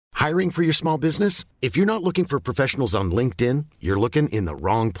Hiring for your small business? If you're not looking for professionals on LinkedIn, you're looking in the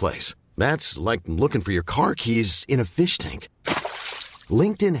wrong place. That's like looking for your car keys in a fish tank.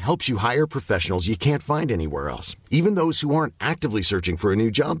 LinkedIn helps you hire professionals you can't find anywhere else, even those who aren't actively searching for a new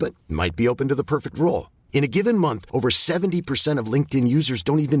job but might be open to the perfect role. In a given month, over 70% of LinkedIn users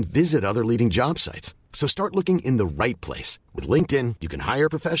don't even visit other leading job sites. So start looking in the right place. With LinkedIn, you can hire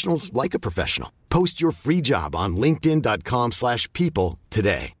professionals like a professional. Post your free job on linkedin.com/people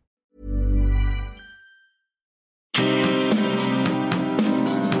today.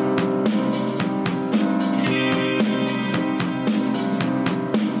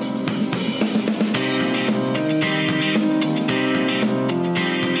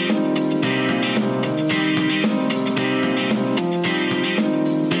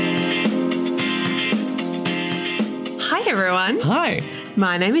 Everyone. Hi.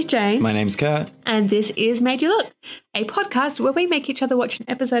 My name is Jane. My name's Kurt. And this is Made You Look, a podcast where we make each other watch an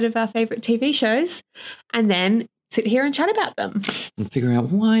episode of our favourite TV shows and then sit here and chat about them. And figure out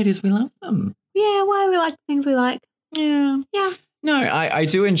why it is we love them. Yeah, why we like the things we like. Yeah. Yeah. No, I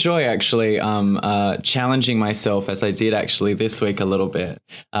do enjoy actually challenging myself, as I did actually this week a little bit,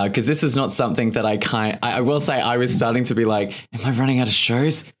 because this is not something that I will say I was starting to be like, am I running out of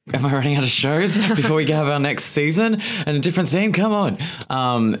shows? Am I running out of shows before we have our next season and a different theme? Come on.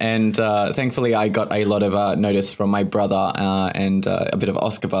 And thankfully I got a lot of notice from my brother and a bit of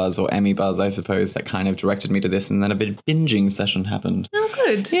Oscar buzz or Emmy buzz, I suppose, that kind of directed me to this. And then a bit of binging session happened. Oh,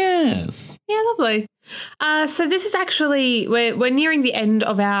 good. Yes. Yeah, lovely. So this is actually, we're nearing the end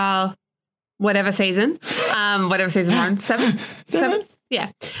of our whatever season we're on, seventh? Yeah.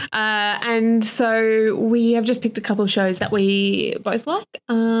 And so we have just picked a couple of shows that we both like.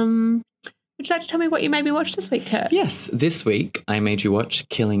 Would you like to tell me what you made me watch this week, Kurt? Yes, this week I made you watch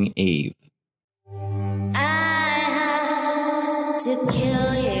Killing Eve. I had to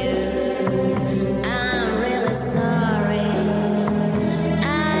kill you. I'm really sorry.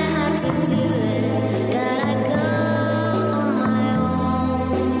 I had to do it. Gotta go on my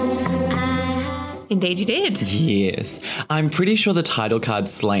own. Indeed you did. Yes. I'm pretty sure the title card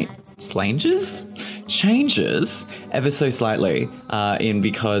changes ever so slightly in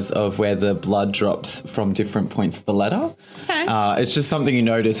because of where the blood drops from different points of the letter. Okay. It's just something you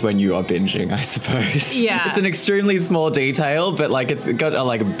notice when you are binging, I suppose. Yeah. It's an extremely small detail, but like it's got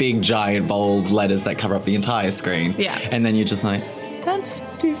like a big giant bold letters that cover up the entire screen. Yeah. And then you're just like, that's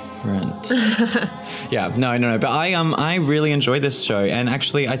different. Yeah, no. But I really enjoy this show, and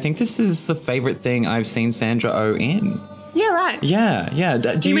actually I think this is the favorite thing I've seen Sandra Oh in. Yeah, right. Yeah.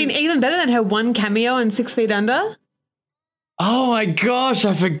 Do you mean even better than her one cameo in 6 Feet Under? Oh my gosh,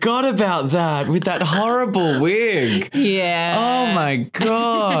 I forgot about that with that horrible wig. Yeah. Oh my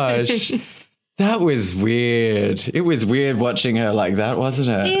gosh. That was weird. It was weird watching her like that, wasn't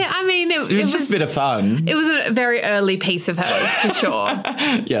it? Yeah, I mean, it was just a bit of fun. It was a very early piece of hers, for sure.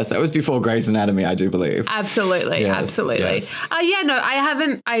 Yes, that was before Grey's Anatomy, I do believe. Absolutely, Yes, absolutely. yes. Yeah, no,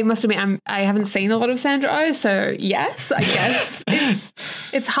 I must admit, I haven't seen a lot of Sandra Oh, so yes, I guess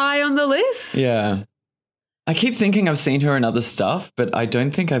it's high on the list. Yeah. I keep thinking I've seen her in other stuff, but I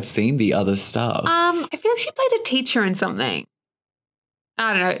don't think I've seen the other stuff. I feel like she played a teacher in something.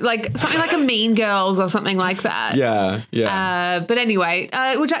 I don't know, like something like a Mean Girls or something like that. Yeah. But anyway,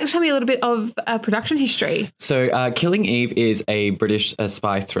 would you like to tell me a little bit of production history? So Killing Eve is a British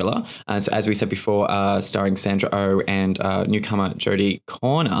spy thriller. So as we said before, starring Sandra Oh and newcomer Jodie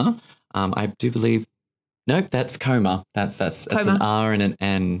Corner. I do believe... Nope, that's Coma. That's Coma. an R and an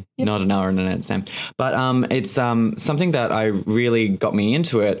N, yep. Not an R and an N, Sam. But it's something that I really got me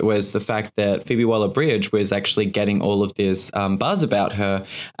into it was the fact that Phoebe Waller-Bridge was actually getting all of this buzz about her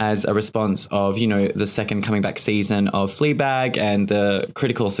as a response of, the second coming back season of Fleabag and the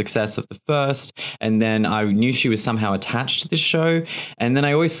critical success of the first. And then I knew she was somehow attached to this show. And then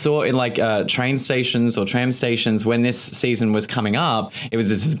I always saw in like train stations or tram stations when this season was coming up, it was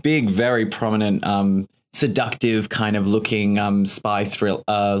this big, very prominent seductive kind of looking spy thrill.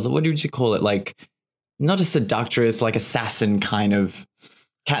 What would you call it? Like not a seductress, like assassin kind of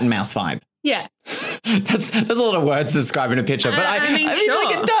cat and mouse vibe. Yeah. That's a lot of words describing a picture, but I mean, sure.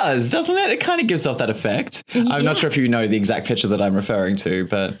 like it does, doesn't it? It kind of gives off that effect. Yeah. I'm not sure if you know the exact picture that I'm referring to,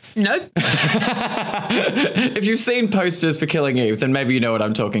 but... Nope. If you've seen posters for Killing Eve, then maybe you know what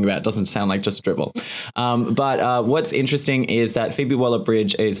I'm talking about. It doesn't sound like just dribble. But what's interesting is that Phoebe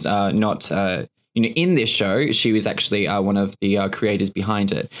Waller-Bridge is not... in this show, she was actually one of the creators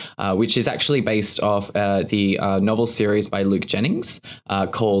behind it, which is actually based off the novel series by Luke Jennings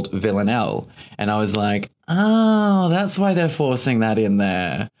called Villanelle. And I was like, oh, that's why they're forcing that in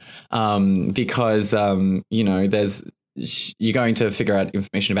there. Because, there's you're going to figure out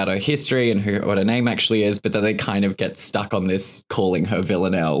information about her history and what her name actually is, but then they kind of get stuck on this calling her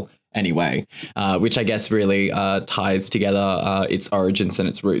Villanelle anyway, which I guess really ties together its origins and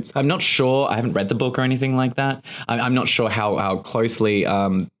its roots. I'm not sure. I haven't read the book or anything like that. I'm not sure how closely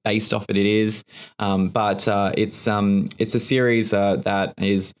based off it is, but it's a series that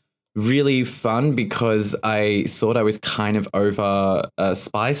is really fun because I thought I was kind of over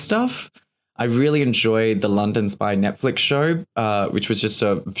spy stuff. I really enjoyed the London Spy Netflix show, which was just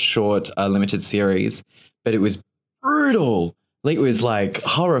a short, limited series, but it was brutal. It was like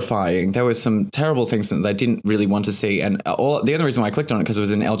horrifying. There were some terrible things that I didn't really want to see. And the only reason why I clicked on it because it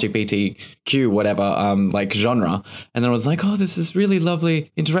was an LGBTQ, whatever, like genre. And then I was like, oh, this is really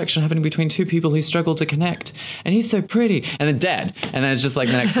lovely interaction happening between two people who struggle to connect. And he's so pretty. And then dead. And then it's just like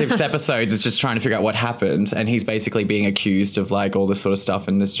the next 6 episodes is just trying to figure out what happened. And he's basically being accused of like all this sort of stuff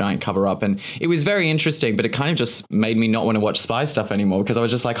and this giant cover up. And it was very interesting, but it kind of just made me not want to watch spy stuff anymore because I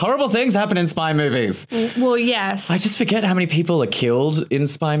was just like, horrible things happen in spy movies. Well, yes. I just forget how many people are killed in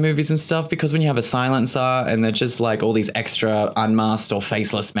spy movies and stuff because when you have a silencer and they're just like all these extra unmasked or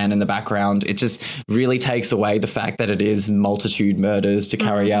faceless men in the background, it just really takes away the fact that it is multitude murders to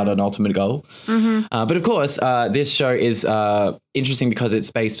carry out an ultimate goal. But of course, this show is interesting because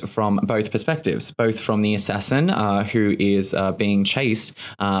it's based from both perspectives, both from the assassin who is being chased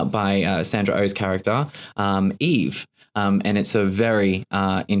by Sandra Oh's character, Eve. And it's a very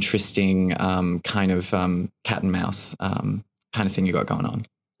interesting kind of cat and mouse kind of thing you got going on.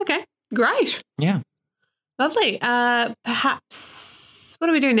 Okay, great. Yeah. Lovely. Perhaps, what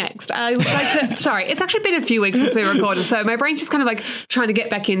do we do next? I would like to, sorry, it's actually been a few weeks since we recorded, so my brain's just kind of like trying to get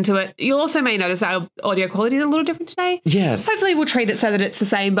back into it. You also may notice our audio quality is a little different today. Yes. Hopefully we'll treat it so that it's the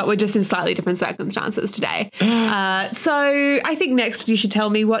same, but we're just in slightly different circumstances today. So I think next you should tell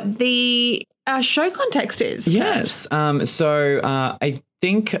me what the show context is. Yes. I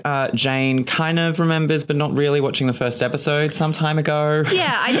think Jane kind of remembers, but not really, watching the first episode some time ago.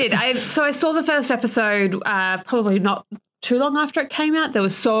 Yeah, I did. I saw the first episode probably not too long after it came out. There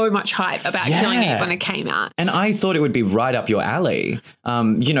was so much hype about Killing Eve when it came out. And I thought it would be right up your alley,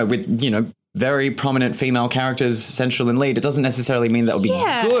 with very prominent female characters, central and lead. It doesn't necessarily mean that would be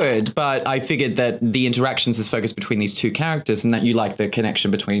good, but I figured that the interactions is focused between these two characters and that you like the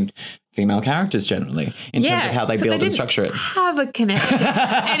connection between female characters generally in terms of how they build and structure it. Have a connection.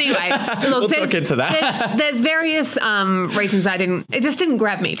 Anyway, look, we'll talk into that. There's various reasons it just didn't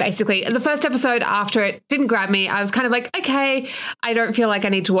grab me, basically. The first episode after it didn't grab me. I was kind of like, okay, I don't feel like I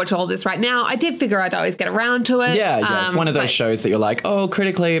need to watch all this right now. I did figure I'd always get around to it. Yeah. It's one of those shows that you're like, oh,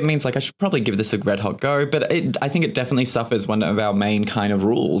 critically, it means like I should probably give this a red hot go. But I think it definitely suffers one of our main kind of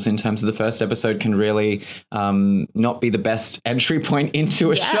rules in terms of the first episode can really not be the best entry point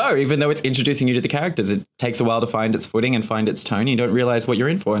into a show, even though it's introducing you to the characters. It takes a while to find its footing and find its tone. You don't realize what you're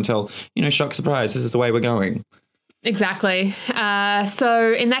in for until, shock, surprise, this is the way we're going. Exactly.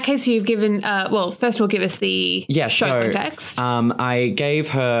 So in that case, you've given, first of all, give us the show context. I gave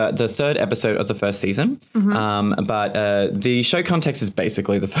her the 3rd episode of the first season, but the show context is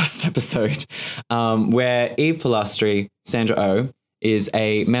basically the first episode where Eve Polastri, Sandra Oh, is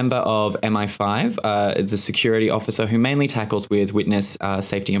a member of MI5. It's a security officer who mainly tackles with witness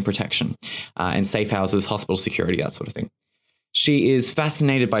safety and protection and safe houses, hospital security, that sort of thing. She is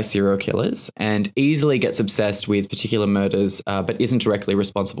fascinated by serial killers and easily gets obsessed with particular murders, but isn't directly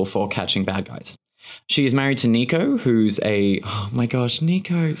responsible for catching bad guys. She is married to Nico, who's oh my gosh,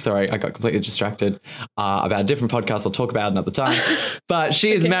 Nico. Sorry, I got completely distracted about a different podcast I'll talk about another time. But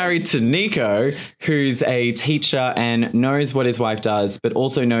she is married to Nico, who's a teacher and knows what his wife does, but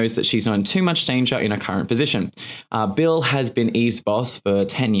also knows that she's not in too much danger in her current position. Bill has been Eve's boss for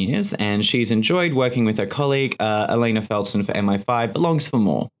 10 years, and she's enjoyed working with her colleague, Elena Felton, for MI5, but longs for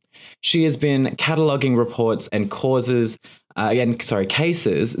more. She has been cataloguing reports and cases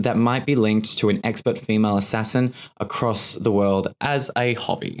that might be linked to an expert female assassin across the world as a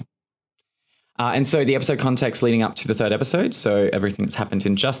hobby. And so the episode context leading up to the 3rd episode, so everything that's happened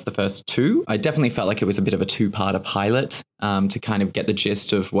in just the first 2, I definitely felt like it was a bit of a 2-parter pilot to kind of get the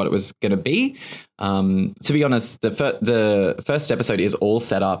gist of what it was going to be. To be honest, the first episode is all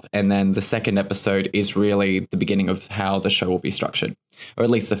set up, and then the 2nd episode is really the beginning of how the show will be structured, or at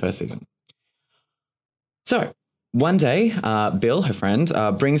least the first season. So one day, Bill, her friend,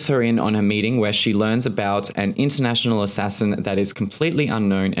 brings her in on a meeting where she learns about an international assassin that is completely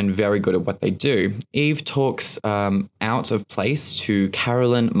unknown and very good at what they do. Eve talks out of place to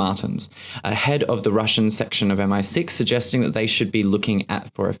Carolyn Martins, head of the Russian section of MI6, suggesting that they should be looking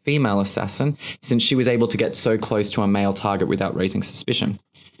for a female assassin since she was able to get so close to a male target without raising suspicion.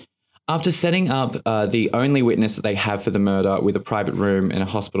 After setting up the only witness that they have for the murder with a private room in a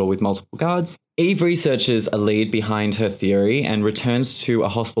hospital with multiple guards, Eve researches a lead behind her theory and returns to a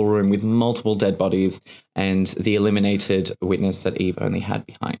hospital room with multiple dead bodies and the eliminated witness that Eve only had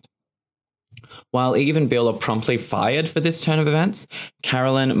behind. While Eve and Bill are promptly fired for this turn of events,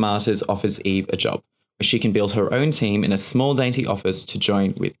 Carolyn Marters offers Eve a job where she can build her own team in a small, dainty office to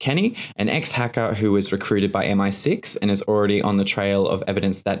join with Kenny, an ex-hacker who was recruited by MI6 and is already on the trail of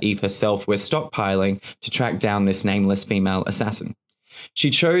evidence that Eve herself was stockpiling to track down this nameless female assassin. She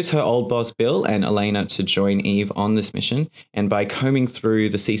chose her old boss Bill and Elena to join Eve on this mission, and by combing through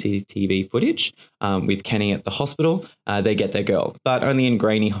the CCTV footage with Kenny at the hospital, they get their girl, but only in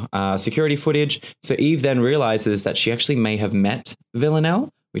grainy security footage. So Eve then realizes that she actually may have met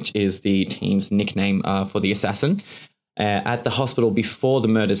Villanelle, which is the team's nickname for the assassin, at the hospital before the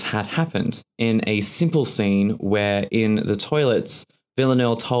murders had happened, in a simple scene where in the toilets,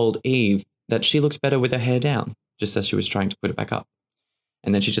 Villanelle told Eve that she looks better with her hair down, just as she was trying to put it back up.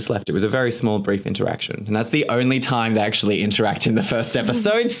 And then she just left. It was a very small, brief interaction. And that's the only time they actually interact in the first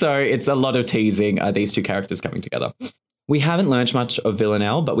episode. So it's a lot of teasing, these two characters coming together. We haven't learned much of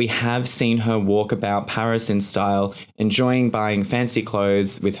Villanelle, but we have seen her walk about Paris in style, enjoying buying fancy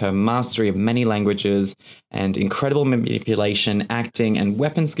clothes with her mastery of many languages and incredible manipulation, acting, and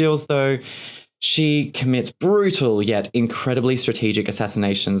weapon skills, though. She commits brutal yet incredibly strategic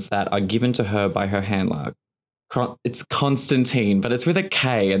assassinations that are given to her by her handler. It's Constantine, but it's with a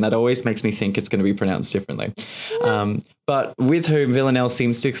K, and that always makes me think it's going to be pronounced differently. But with whom Villanelle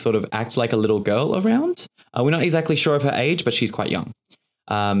seems to sort of act like a little girl around. We're not exactly sure of her age, but she's quite young.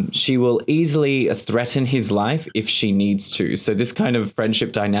 She will easily threaten his life if she needs to. So this kind of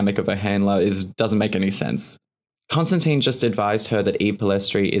friendship dynamic of a handler doesn't make any sense. Constantine just advised her that Eve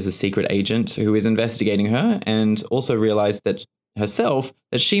Palestri is a secret agent who is investigating her, and also realized that herself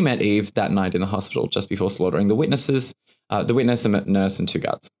that she met Eve that night in the hospital just before slaughtering the witness, a nurse, and two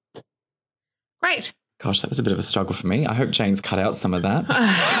guards. Great. Gosh, that was a bit of a struggle for me. I hope Jane's cut out some of that.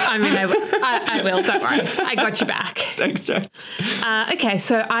 I mean, I will. Don't worry. I got you back. Thanks, Jane. Okay,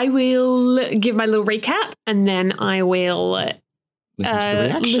 so I will give my little recap, and then I will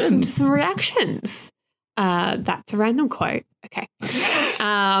listen to some reactions. That's a random quote. Okay.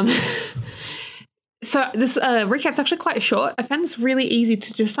 So this recap's actually quite short. I found this really easy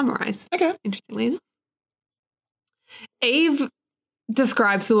to just summarize. Okay. Interestingly enough. Eve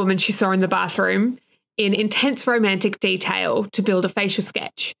describes the woman she saw in the bathroom in intense romantic detail to build a facial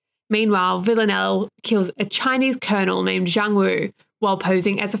sketch. Meanwhile, Villanelle kills a Chinese colonel named Zhang Wu while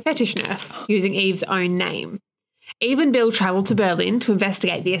posing as a fetish nurse using Eve's own name. Eve and Bill travel to Berlin to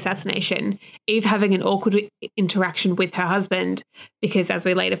investigate the assassination, Eve having an awkward interaction with her husband because, as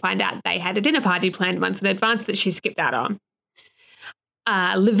we later find out, they had a dinner party planned months in advance that she skipped out on.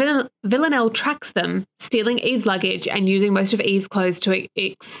 Villanelle tracks them, stealing Eve's luggage and using most of Eve's clothes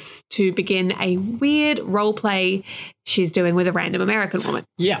to begin a weird role play she's doing with a random American woman.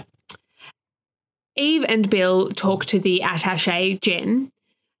 Yeah. Eve and Bill talk to the attaché, Jen,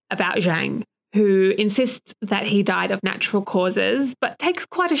 about Zhang, who insists that he died of natural causes, but takes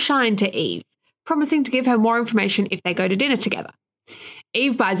quite a shine to Eve, promising to give her more information if they go to dinner together.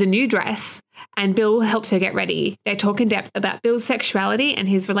 Eve buys a new dress, and Bill helps her get ready. They talk in depth about Bill's sexuality and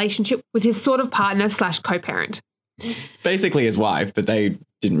his relationship with his sort of partner / co-parent. Basically his wife, but they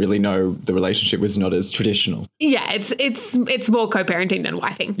didn't really know the relationship was not as traditional. Yeah, it's more co-parenting than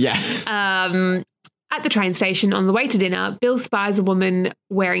wifing. Yeah. At the train station on the way to dinner, Bill spies a woman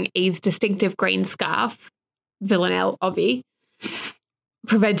wearing Eve's distinctive green scarf, Villanelle, Obby,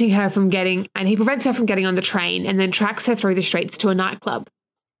 prevents her from getting on the train and then tracks her through the streets to a nightclub.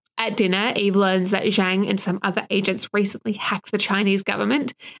 At dinner, Eve learns that Zhang and some other agents recently hacked the Chinese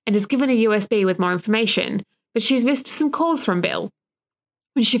government and is given a USB with more information, but she's missed some calls from Bill.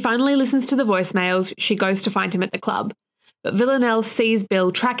 When she finally listens to the voicemails, she goes to find him at the club. But Villanelle sees Bill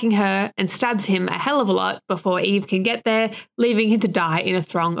tracking her and stabs him a hell of a lot before Eve can get there, leaving him to die in a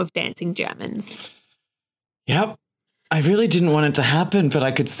throng of dancing Germans. Yep. I really didn't want it to happen, but I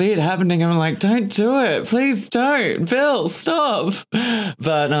could see it happening. I'm like, don't do it. Please don't. Bill, stop.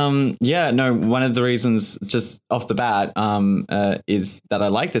 But one of the reasons just off the bat is that I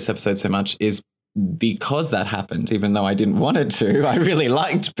like this episode so much is because that happened, even though I didn't want it to. I really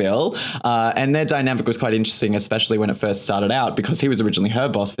liked Bill. And their dynamic was quite interesting, especially when it first started out, because he was originally her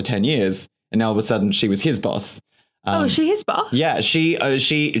boss for 10 years. And now all of a sudden she was his boss. Is she his boss? Yeah, she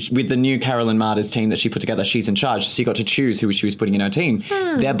with the new Carolyn Marters team that she put together, she's in charge. She got to choose who she was putting in her team.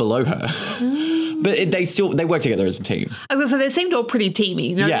 They're below her. But they work together as a team. I was going to say, they seemed all pretty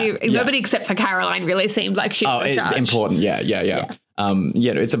teamy. Nobody except for Caroline really seemed like she was in charge. It's important. Yeah.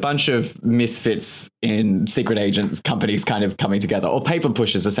 It's a bunch of misfits in secret agents companies kind of coming together, or paper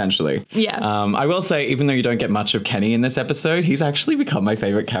pushers, essentially. Yeah. I will say, even though you don't get much of Kenny in this episode, he's actually become my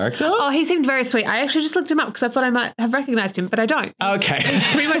favorite character. Oh, he seemed very sweet. I actually just looked him up because I thought I might have recognized him, but I don't. Okay.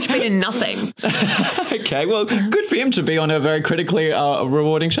 He's pretty much been in nothing. Okay, well, good for him to be on a very critically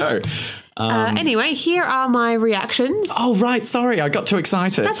rewarding show. Anyway, here are my reactions. Oh, right. Sorry, I got too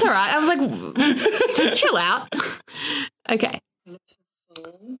excited. That's all right. I was like, just chill out. Okay.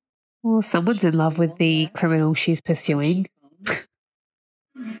 Well, someone's in love with the criminal she's pursuing.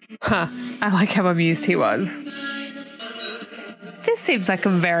 I like how amused he was. This seems like a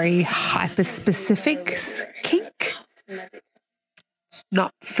very hyper-specific kink.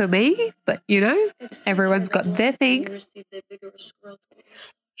 Not for me, but, everyone's got their thing.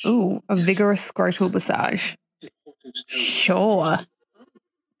 Ooh, a vigorous scrotal massage. Sure.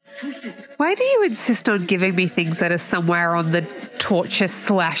 Why do you insist on giving me things that are somewhere on the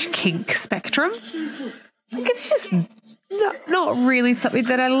torture/kink spectrum? Like, it's just not really something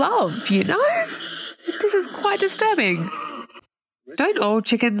that I love, This is quite disturbing. Don't all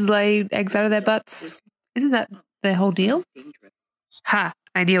chickens lay eggs out of their butts? Isn't that their whole deal? Ha,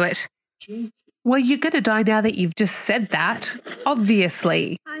 I knew it. Well, you're going to die now that you've just said that,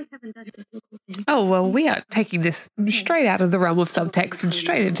 obviously. Oh, well, we are taking this straight out of the realm of subtext and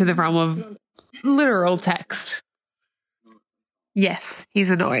straight into the realm of literal text. Yes,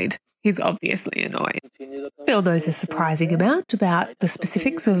 he's annoyed. He's obviously annoyed. Bill knows a surprising amount about the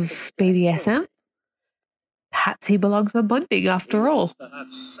specifics of BDSM. Perhaps he belongs on bonding after all.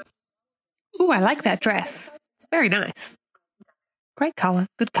 Ooh, I like that dress. It's very nice. Great colour,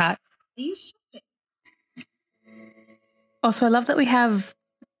 good cut. Also, I love that we have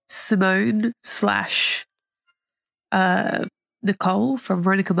Simone / Nicole from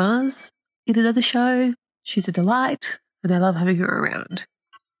Veronica Mars in another show. She's a delight, and I love having her around.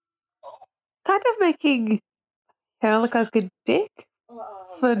 Kind of making her look like a dick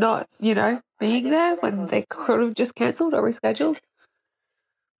for not, being there when they could have just cancelled or rescheduled.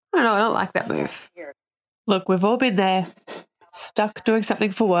 I don't know, I don't like that move. Look, we've all been there, stuck doing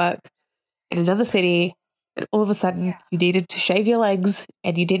something for work in another city, and all of a sudden you needed to shave your legs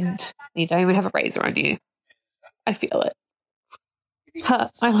and you didn't. You don't even have a razor on you. I feel it.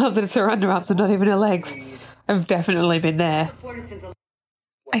 I love that it's her underarms and not even her legs. I've definitely been there.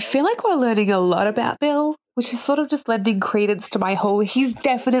 I feel like we're learning a lot about Bill, which is sort of just lending credence to my whole he's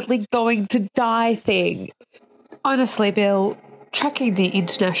definitely going to die thing. Honestly, Bill, tracking the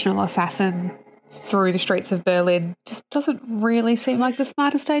international assassin through the streets of Berlin just doesn't really seem like the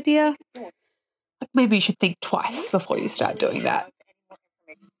smartest idea. Like, maybe you should think twice before you start doing that.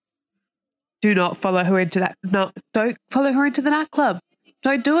 Do not follow her into that. No, don't follow her into the nightclub.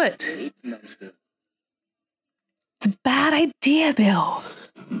 Don't do it. It's a bad idea, Bill.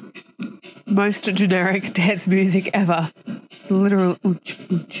 Most generic dance music ever. It's literal ooch,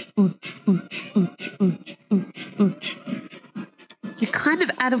 ooch, ooch, ooch, ooch, ooch, ooch, ooch. You're kind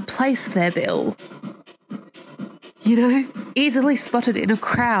of out of place there, Bill. Easily spotted in a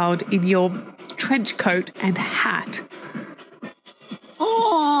crowd in your trench coat and hat.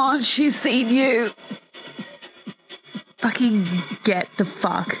 Oh, she's seen you. Fucking get the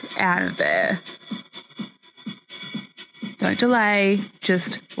fuck out of there. Don't delay,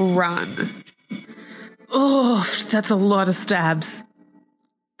 just run. Oh, that's a lot of stabs.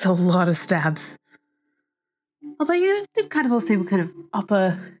 It's a lot of stabs. Although you did kind of all seem kind of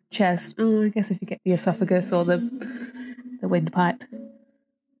upper chest. Oh, I guess if you get the esophagus or the windpipe.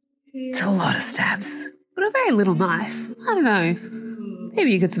 It's a lot of stabs. But a very little knife. I don't know.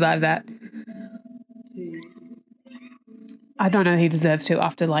 Maybe you could survive that. I don't know he deserves to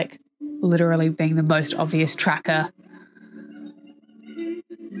after, literally being the most obvious tracker.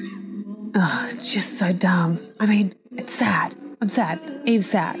 Oh, it's just so dumb. I mean, it's sad. I'm sad. Eve's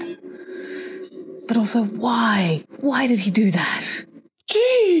sad. But also, why? Why did he do that?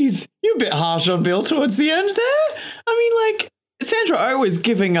 Jeez, you're a bit harsh on Bill towards the end there. I mean, Sandra Oh was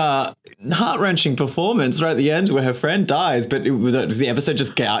giving a heart-wrenching performance right at the end where her friend dies, but the episode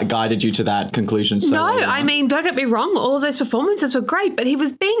just guided you to that conclusion. So no, I mean, don't get me wrong, all of those performances were great, but he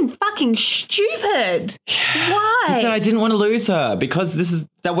was being fucking stupid. Why? He said I didn't want to lose her because this is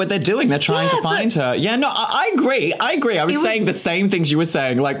what they're doing. They're trying to find her. Yeah, no, I agree. I was saying the same things you were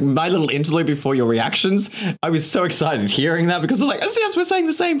saying, like my little interlude before your reactions. I was so excited hearing that because I was like, yes, we're saying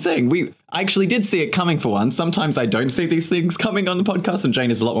the same thing. I actually did see it coming for once. Sometimes I don't see these things coming on the podcast, and Jane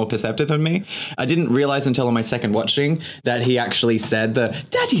is a lot more perceptive than me. I didn't realize until on my second watching that he actually said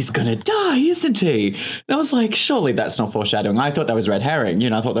Daddy's gonna die, isn't he? And I was like, surely that's not foreshadowing. I thought that was red herring.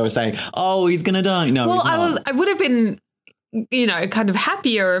 I thought they were saying, oh, he's gonna die. No, well, he's not. I would have been you know, kind of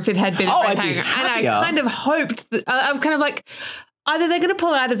happier if it had been a I'd be cliffhanger. And I happier. kind of hoped that I was kind of like, either they're going to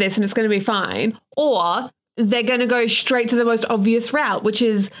pull out of this and it's going to be fine, or they're going to go straight to the most obvious route, which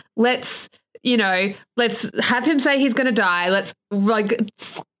is let's have him say he's going to die. Let's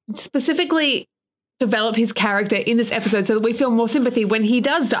specifically develop his character in this episode so that we feel more sympathy when he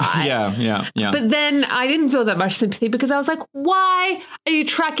does die. Yeah. But then I didn't feel that much sympathy because I was like, why are you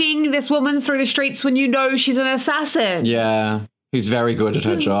tracking this woman through the streets when you know she's an assassin? Yeah. Who's very good at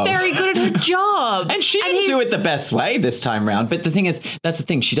her job. Very good at her job. And she didn't do it the best way this time round. But the thing is, that's the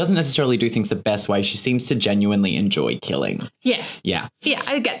thing. She doesn't necessarily do things the best way. She seems to genuinely enjoy killing. Yes. Yeah. Yeah,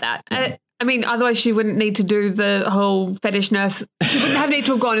 I get that. I mean, otherwise she wouldn't need to do the whole fetish nurse. She wouldn't have need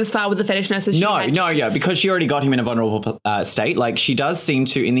to have gone as far with the fetish nurse as she had to. Because she already got him in a vulnerable state. Like, she does seem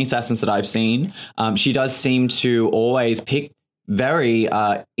to, in the assassins that I've seen, she does seem to always pick very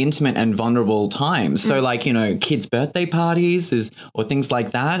intimate and vulnerable times. So, like, you know, kids' birthday parties or things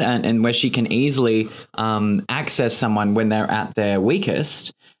like that, and where she can easily access someone when they're at their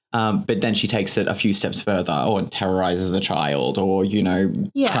weakest. But then she takes it a few steps further, or terrorizes the child, or, you know,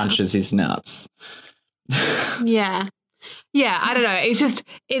 crunches his nuts. Yeah. Yeah, I don't know. It's just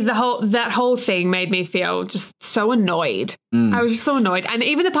that whole thing made me feel just so annoyed. I was just so annoyed. And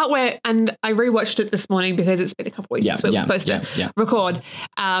even the part where, and I rewatched it this morning because it's been a couple of weeks since we were supposed to record.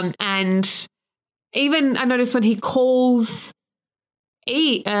 And even I noticed when he calls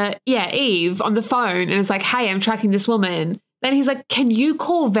Eve on the phone and is like, hey, I'm tracking this woman. Then he's like, can you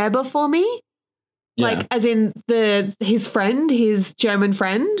call Weber for me? Yeah. Like, as in his friend, his German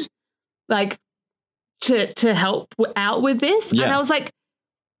friend, like, to help out with this. Yeah. And I was like,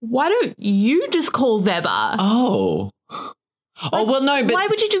 why don't you just call Weber? Oh, well, no, but why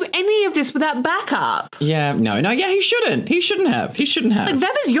would you do any of this without backup? Yeah, he shouldn't. He shouldn't have. Like,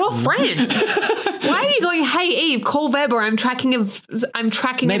 Weber's your friend. Why are you going, hey, Eve, call Weber. I'm tracking an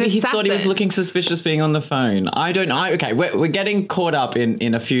assassin. Maybe he thought he was looking suspicious being on the phone. I don't know. Okay, we're getting caught up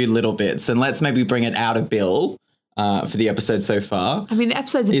in a few little bits, and let's maybe bring it out of Bill for the episode so far. I mean, the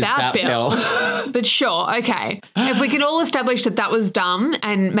episode's about Bill. But sure, okay. If we can all establish that was dumb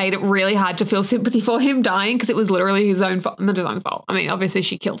and made it really hard to feel sympathy for him dying because it was literally his own fault. Not his own fault. I mean, obviously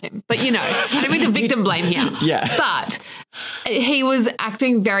she killed him. But, you know, I don't mean to victim blame here. Yeah. But he was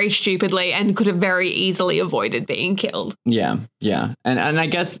acting very stupidly and could have very easily avoided being killed. Yeah. And I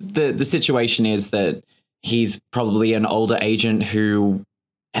guess the situation is that he's probably an older agent who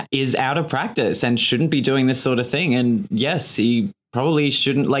is out of practice and shouldn't be doing this sort of thing. And yes, he probably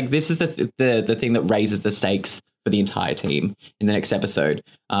shouldn't. Like, this is the thing that raises the stakes for the entire team in the next episode.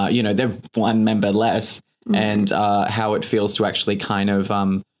 You know, they're one member less, and how it feels to actually kind of,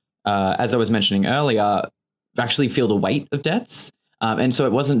 as I was mentioning earlier, actually feel the weight of deaths. And so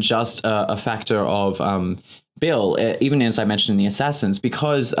it wasn't just a factor of Bill, even as I mentioned in The Assassins,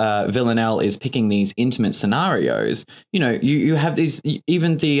 because Villanelle is picking these intimate scenarios. You know, you have these,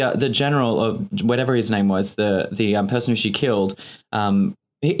 even the general, of whatever his name was, the person who she killed,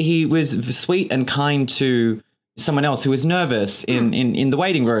 he was sweet and kind to someone else who was nervous in the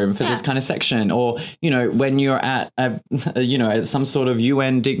waiting room for this kind of section. Or, you know, when you're at some sort of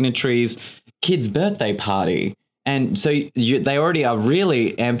UN dignitary's kid's birthday party. And so they already are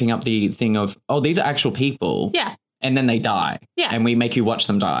really amping up the thing of, oh, these are actual people. Yeah. And then they die. Yeah. And we make you watch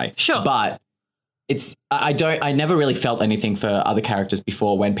them die. Sure. But I never really felt anything for other characters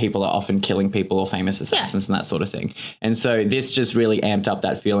before, when people are often killing people or famous assassins and that sort of thing. And so this just really amped up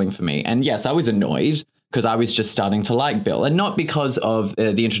that feeling for me. And yes, I was annoyed because I was just starting to like Bill, and not because of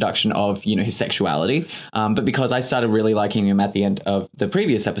the introduction of, you know, his sexuality, but because I started really liking him at the end of the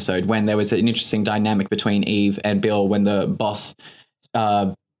previous episode, when there was an interesting dynamic between Eve and Bill, when the boss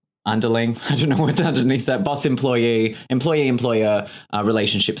underling, I don't know what's underneath that, boss employee employer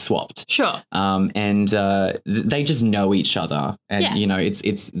relationship swapped. Sure. And they just know each other, and you know,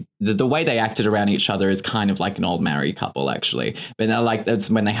 it's the way they acted around each other is kind of like an old married couple, actually. But that's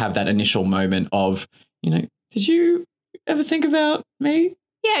when they have that initial moment of, you know, did you ever think about me?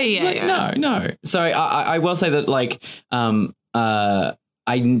 Yeah. No. So I will say that, like, I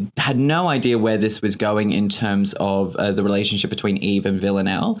had no idea where this was going in terms of the relationship between Eve and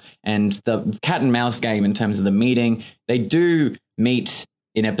Villanelle, and the cat and mouse game in terms of the meeting. They do meet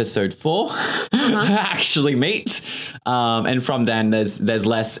in episode 4, actually meet. And from then there's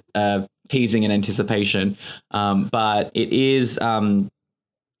less teasing and anticipation. But it is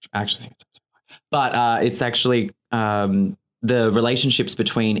it's actually the relationships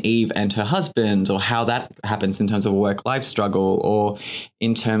between Eve and her husband, or how that happens in terms of a work-life struggle, or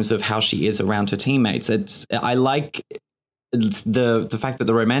in terms of how she is around her teammates. I like it's the fact that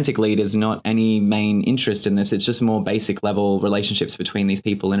the romantic lead is not any main interest in this. It's just more basic level relationships between these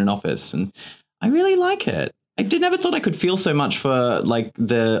people in an office. And I really like it. I never thought I could feel so much for like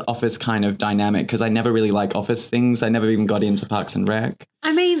the office kind of dynamic because I never really like office things. I never even got into Parks and Rec.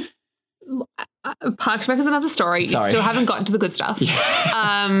 I mean, Parks and Rec is another story. Sorry. You still haven't gotten to the good stuff. Yeah.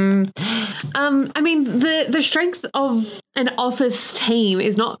 I mean, the strength of an office team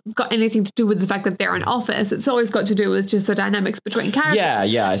is not got anything to do with the fact that they're an office. It's always got to do with just the dynamics between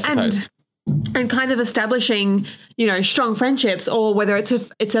characters. Yeah, I suppose. And kind of establishing, strong friendships, or whether it's a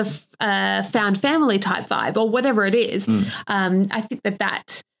found family type vibe or whatever it is. I think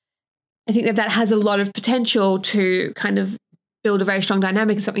that has a lot of potential to kind of build a very strong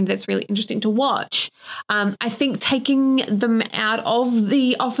dynamic is something that's really interesting to watch. I think taking them out of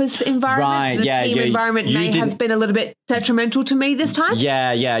the office environment, team environment may have been a little bit detrimental to me this time.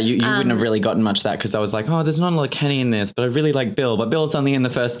 Yeah, you wouldn't have really gotten much of that because I was like, oh, there's not a lot of Kenny in this, but I really like Bill. But Bill's only in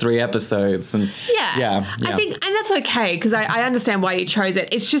the first 3 episodes. And yeah. I think, and that's okay because I understand why you chose it.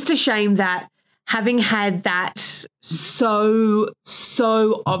 It's just a shame that having had that so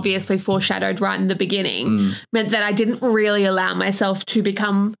obviously foreshadowed right in the beginning meant that I didn't really allow myself to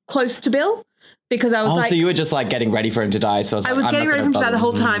become close to Bill because I was so you were just like getting ready for him to die. So I was getting ready for him to die the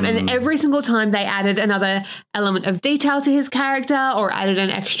whole time. And every single time they added another element of detail to his character or added an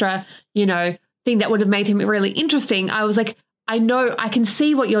extra, thing that would have made him really interesting, I was like, I know, I can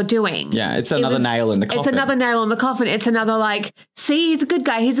see what you're doing. Yeah, it's another nail in the coffin. It's another nail in the coffin. It's another like, see, he's a good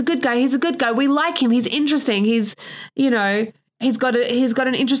guy. He's a good guy. He's a good guy. We like him. He's interesting. He's, he's got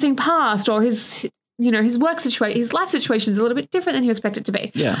an interesting past, or his work situation, his life situation is a little bit different than you expect it to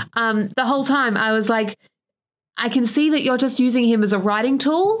be. Yeah. The whole time I was like, I can see that you're just using him as a writing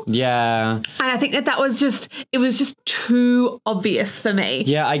tool. Yeah. And I think that was just too obvious for me.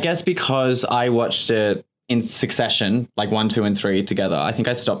 Yeah, I guess because I watched it in succession, like 1, 2, and 3 together. I think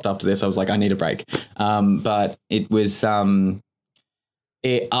I stopped after this. I was like, I need a break. But it was,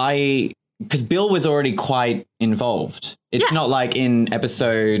 because Bill was already quite involved. It's not like in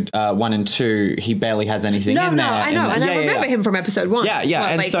episode 1 and 2, he barely has anything in there. No, I know. And I remember him from episode 1. Yeah.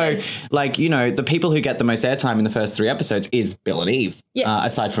 And so, the people who get the most airtime in the first 3 episodes is Bill and Eve,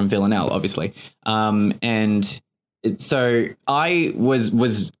 aside from Villanelle, obviously. So I was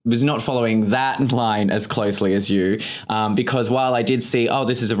not following that line as closely as you, because while I did see,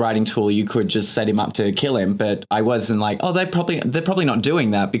 this is a writing tool, you could just set him up to kill him, but I wasn't like, they're probably not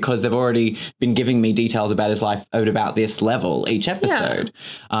doing that because they've already been giving me details about his life at about this level each episode.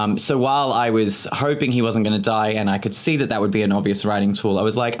 Yeah. So while I was hoping he wasn't going to die, and I could see that would be an obvious writing tool, I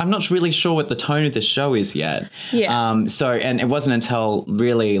was like, I'm not really sure what the tone of this show is yet. Yeah. And it wasn't until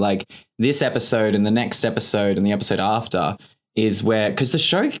really like this episode and the next episode and the episode after is where, because the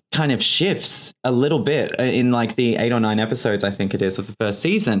show kind of shifts a little bit in like the 8 or 9 episodes, I think it is, of the first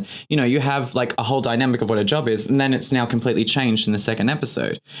season. You have like a whole dynamic of what a job is, and then it's now completely changed in the second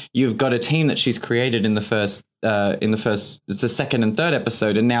episode. You've got a team that she's created in it's the second and third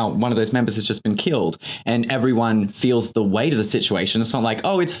episode, and now one of those members has just been killed, and everyone feels the weight of the situation. It's not like,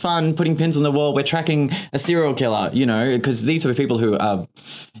 it's fun putting pins on the wall, we're tracking a serial killer, because these were people who are,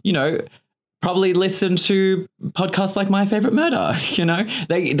 probably listen to podcasts like My Favorite Murder.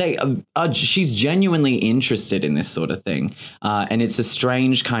 She's genuinely interested in this sort of thing, and it's a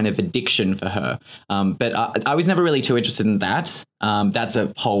strange kind of addiction for her. But I was never really too interested in that. That's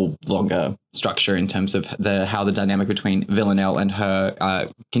a whole longer structure in terms of how the dynamic between Villanelle and her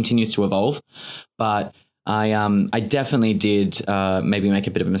continues to evolve. But I definitely did maybe make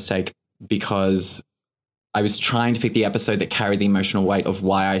a bit of a mistake because I was trying to pick the episode that carried the emotional weight of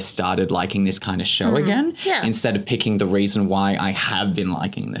why I started liking this kind of show again, instead of picking the reason why I have been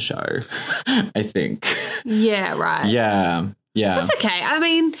liking the show, I think. Yeah, right. Yeah. That's okay. I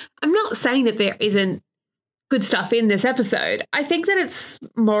mean, I'm not saying that there isn't good stuff in this episode. I think that it's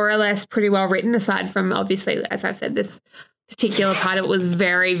more or less pretty well written, aside from, obviously, as I said, this particular part of it was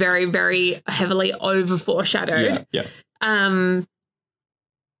very, very, very heavily over-foreshadowed. Yeah.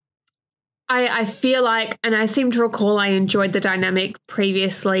 I feel like, and I seem to recall I enjoyed the dynamic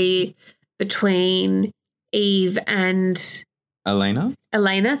previously between Eve and Elena,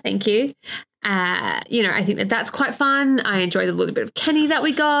 thank you. I think that's quite fun. I enjoyed the little bit of Kenny that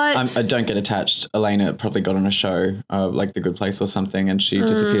we got. I don't get attached. Elena probably got on a show like The Good Place or something, and she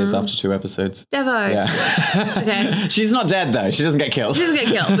disappears after 2 episodes. Devo. Yeah. Okay. She's not dead though. She doesn't get killed. She doesn't get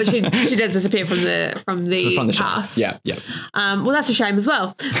killed, but she does disappear from the cast. Yeah. Well, that's a shame as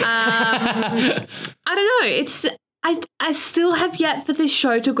well. I don't know. It's I still have yet for this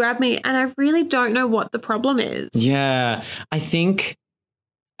show to grab me, and I really don't know what the problem is. Yeah, I think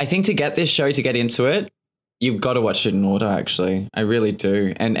to get this show to get into it, You've got to watch it in order, actually. I really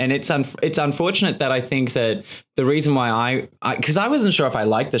do. And it's unfortunate that I think that the reason why because I wasn't sure if I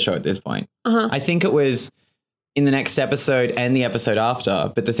liked the show at this point. I think it was in the next episode and the episode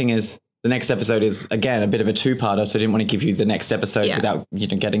after. But the thing is, the next episode is, again, a bit of a two-parter, so I didn't want to give you the next episode without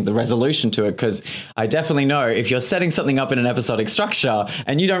getting the resolution to it, because I definitely know if you're setting something up in an episodic structure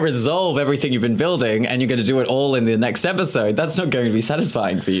and you don't resolve everything you've been building and you're going to do it all in the next episode, that's not going to be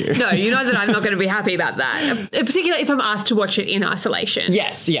satisfying for you. No, you know that I'm not going to be happy about that, particularly if I'm asked to watch it in isolation.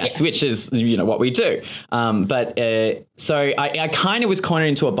 Yes, which is, what we do. So I kind of was cornered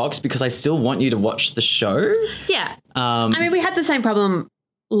into a box because I still want you to watch the show. Yeah. I mean, we had the same problem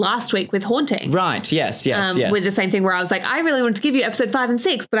last week with Haunting. Right, yes. With the same thing where I was like, I really wanted to give you episode 5 and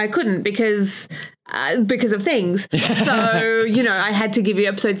 6, but I couldn't because of things. So, I had to give you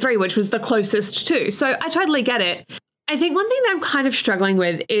episode 3, which was the closest to. So I totally get it. I think one thing that I'm kind of struggling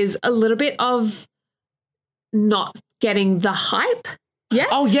with is a little bit of not getting the hype yet.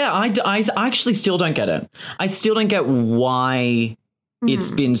 Oh, yeah, I actually still don't get it. I still don't get why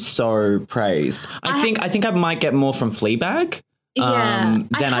it's been so praised. I think I might get more from Fleabag. Than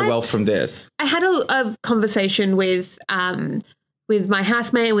I will from this. I had a conversation with my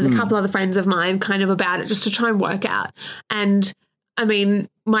housemate and with a couple other friends of mine kind of about it, just to try and work out. And I mean,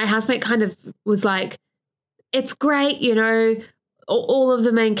 my housemate kind of was like, it's great, all of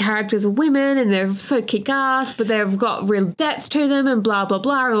the main characters are women and they're so kick-ass, but they've got real depth to them and blah, blah,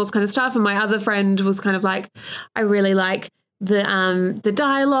 blah, and all this kind of stuff. And my other friend was kind of like, I really like the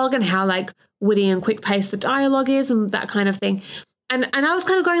dialogue and how like witty and quick-paced the dialogue is and that kind of thing. And I was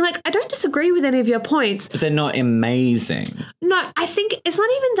kind of going like, I don't disagree with any of your points. But they're not amazing. No, I think it's not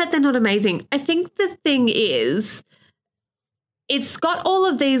even that they're not amazing. I think the thing is, it's got all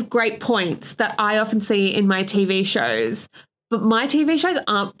of these great points that I often see in my TV shows, but my TV shows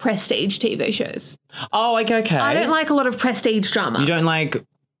aren't prestige TV shows. Oh, okay. I don't like a lot of prestige drama. You don't like...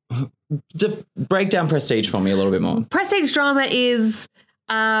 break down prestige for me a little bit more. Prestige drama is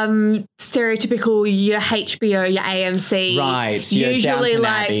stereotypical, your HBO, your AMC. Right, usually your Downton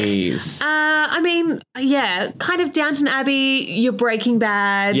like Abbeys. I mean, yeah, kind of Downton Abbey, your Breaking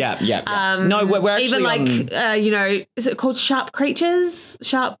Bad. Yeah. No, we're actually even like is it called Sharp Creatures?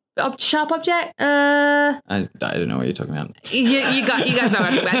 Sharp Object? I don't know what you're talking about. You guys know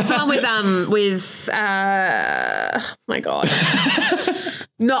what I'm talking about. It's the one with my God.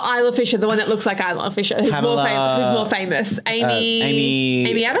 Not Isla Fisher, the one that looks like Isla Fisher. Who's more famous?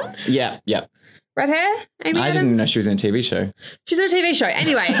 Amy Adams? Yeah. Red hair? Amy Adams? I didn't know she was in a TV show. She's in a TV show.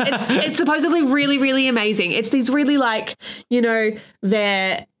 Anyway, it's supposedly really, really amazing. It's these really like,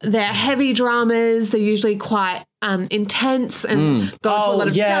 they're heavy dramas. They're usually quite intense and go into a lot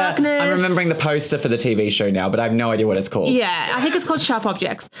of darkness. I'm remembering the poster for the TV show now, but I have no idea what it's called. Yeah, I think it's called Sharp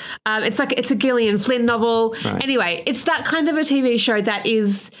Objects. It's a Gillian Flynn novel. Right. Anyway, it's that kind of a TV show that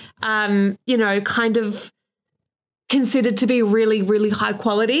is, kind of considered to be really, really high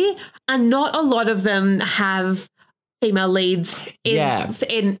quality, and not a lot of them have female leads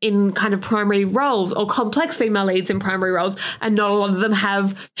in kind of primary roles, or complex female leads in primary roles, and not a lot of them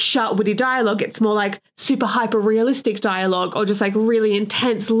have sharp, witty dialogue. It's more like super hyper realistic dialogue, or just like really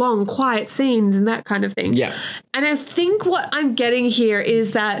intense, long, quiet scenes and that kind of thing. Yeah. And I think what I'm getting here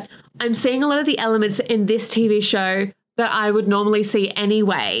is that I'm seeing a lot of the elements in this TV show that I would normally see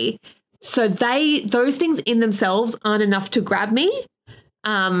anyway. So those things in themselves aren't enough to grab me.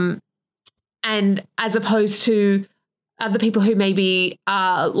 And as opposed to other people who maybe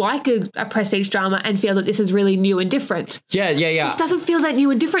like a prestige drama and feel that this is really new and different. Yeah. This doesn't feel that new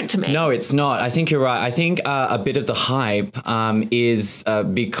and different to me. No, it's not. I think you're right. I think a bit of the hype is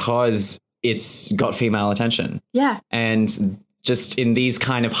because it's got female attention. Yeah. And just in these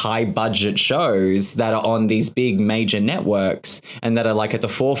kind of high budget shows that are on these big major networks and that are like at the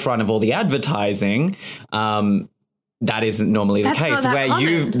forefront of all the advertising, that isn't normally the case, where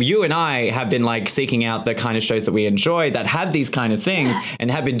you and I have been like seeking out the kind of shows that we enjoy that have these kind of things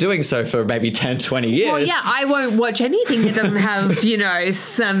and have been doing so for maybe 10, 20 years. Well, yeah, I won't watch anything that doesn't have,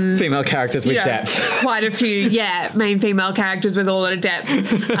 some female characters with depth. Quite a few, main female characters with a lot of depth.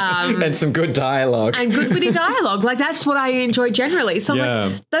 And some good dialogue. And good witty dialogue. Like, that's what I enjoy generally. So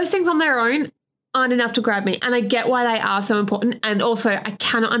like, those things on their own aren't enough to grab me, and I get why they are so important. And also, I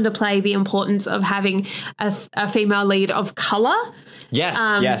cannot underplay the importance of having a female lead of color.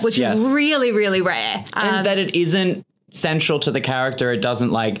 Yes, which is really, really rare. And that it isn't central to the character. It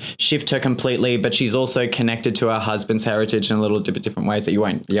doesn't like shift her completely, but she's also connected to her husband's heritage in a little bit different ways that you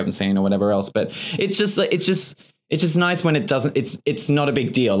haven't seen or whatever else. But it's just it's just nice when it doesn't, it's not a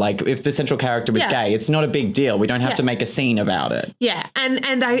big deal. Like if the central character was gay, it's not a big deal. We don't have to make a scene about it. Yeah.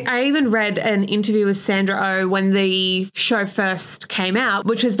 And I even read an interview with Sandra Oh when the show first came out,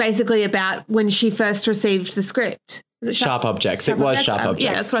 which was basically about when she first received the script. Was it Sharp Objects. It was Sharp Objects.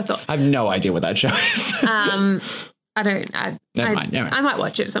 Yeah, that's what I thought. I have no idea what that show is. Never mind. I might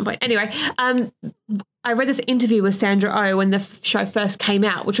watch it at some point. Anyway, I read this interview with Sandra Oh when the show first came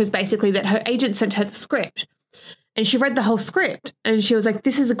out, which was basically that her agent sent her the script. And she read the whole script and she was like,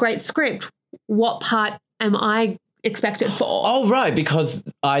 this is a great script. What part am I expected for? Oh, right, because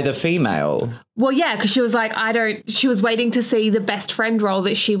either female. Well, yeah, because she was like, she was waiting to see the best friend role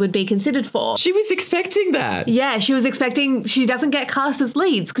that she would be considered for. She was expecting that. Yeah, she was expecting, she doesn't get cast as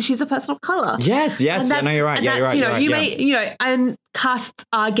leads because she's a person of colour. Yes, yeah, no, you're right. Yeah, you're right. And casts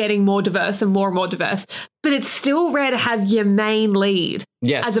are getting more diverse and more diverse, but it's still rare to have your main lead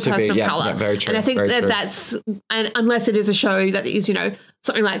as a person of colour. Yeah, very true. And I think that's, and unless it is a show that is,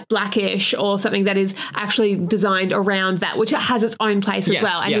 something like Blackish or something that is actually designed around that, which it has its own place as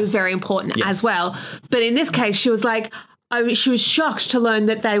well and is very important as well. But in this case, she was like, she was shocked to learn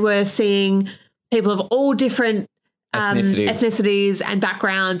that they were seeing people of all different ethnicities and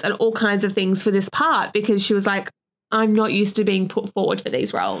backgrounds and all kinds of things for this part, because she was like, I'm not used to being put forward for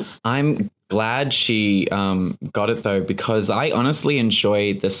these roles. I'm glad she got it, though, because I honestly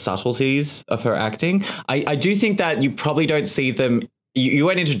enjoy the subtleties of her acting. I do think that you probably don't see them. You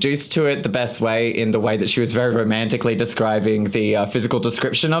weren't introduced to it the best way, in the way that she was very romantically describing the physical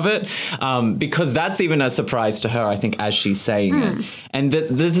description of it, because that's even a surprise to her, I think, as she's saying it. And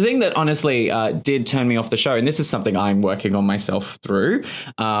the thing that honestly did turn me off the show, and this is something I'm working on myself through,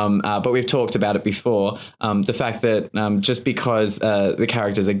 but we've talked about it before, the fact that just because the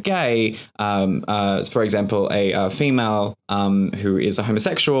characters are gay, for example, a female who is a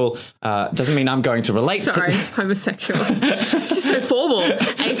homosexual, doesn't mean I'm going to relate to... homosexual. It's just so formal.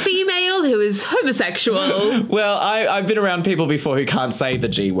 A female who is homosexual. Well, I've been around people before who can't say the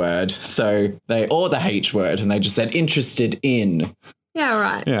G word, or the H word, and they just said interested in. Yeah,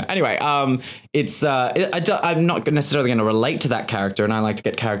 right. Yeah. Anyway, it's I'm not necessarily going to relate to that character, and I like to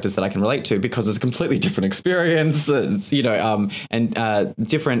get characters that I can relate to because it's a completely different experience, and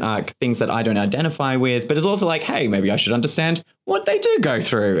different things that I don't identify with. But it's also like, hey, maybe I should understand what they do go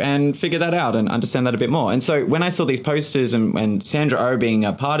through and figure that out and understand that a bit more. And so when I saw these posters and Sandra Oh being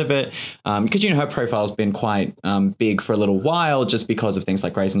a part of it, because her profile's been quite big for a little while, just because of things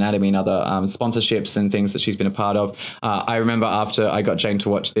like Grey's Anatomy and other sponsorships and things that she's been a part of. I remember after I got Jane to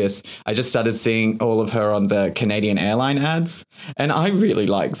watch this, I just started seeing all of her on the Canadian airline ads, and I really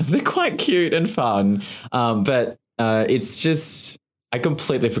like them. They're quite cute and fun, but it's just... I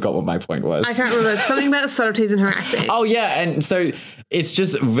completely forgot what my point was. I can't remember. Something about the subtleties in her acting. Oh, yeah. And so it's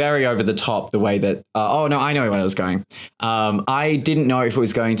just very over the top, the way that... I know where I was going. I didn't know if it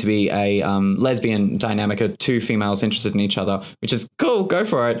was going to be a lesbian dynamic of two females interested in each other, which is cool, go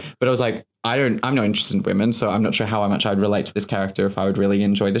for it. But I was like, I'm not interested in women, so I'm not sure how much I'd relate to this character if I would really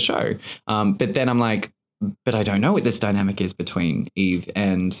enjoy the show. But then I'm like, but I don't know what this dynamic is between Eve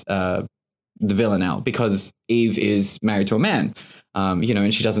and the Villanelle, because Eve is married to a man.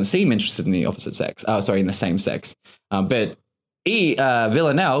 And she doesn't seem interested in the opposite sex. In the same sex. But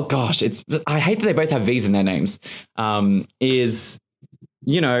Villanelle, gosh, I hate that they both have V's in their names, is,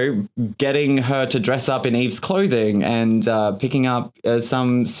 getting her to dress up in Eve's clothing and picking up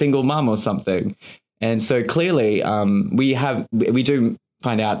some single mum or something. And so clearly we do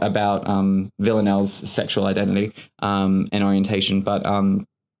find out about Villanelle's sexual identity and orientation, but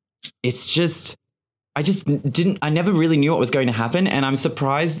it's just... I never really knew what was going to happen. And I'm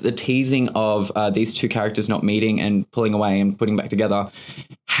surprised the teasing of these two characters not meeting and pulling away and putting back together,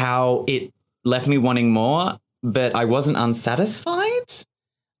 how it left me wanting more, but I wasn't unsatisfied.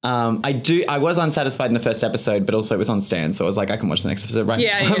 I was unsatisfied in the first episode, but also it was on Stan. So I was like, I can watch the next episode right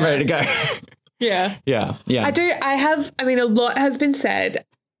now. I'm ready to go. Yeah. Yeah. A lot has been said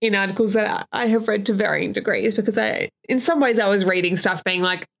in articles that I have read to varying degrees, because in some ways I was reading stuff being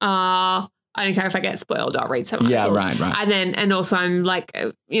like, I don't care if I get spoiled, I'll read some articles. Yeah, right. And also I'm like,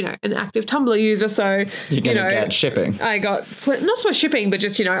 an active Tumblr user, so, you're going to get shipping. I got, not so much shipping, but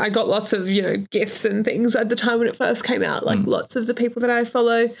just, I got lots of, GIFs and things at the time when it first came out. Like lots of the people that I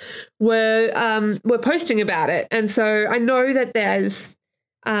follow were posting about it. And so I know that there's,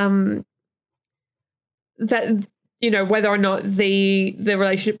 whether or not the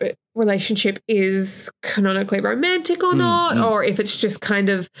relationship is canonically romantic or not, or if it's just kind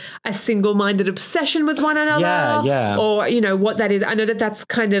of a single-minded obsession with one another, or what that is. I know that that's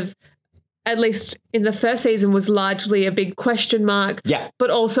kind of at least in the first season, was largely a big question mark. Yeah.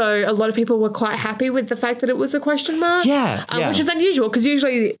 But also a lot of people were quite happy with the fact that it was a question mark. Yeah. Which is unusual because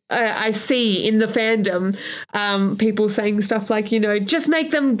usually I see in the fandom people saying stuff like, you know, just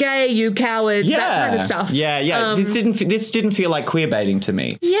make them gay, you cowards, that kind of stuff. Yeah. This didn't feel like queer baiting to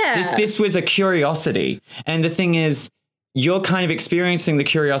me. Yeah. This was a curiosity. And the thing is, you're kind of experiencing the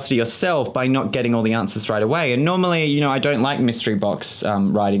curiosity yourself by not getting all the answers right away. And normally, you know, I don't like mystery box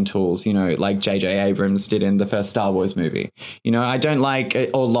writing tools, you know, like J.J. Abrams did in the first Star Wars movie. You know, I don't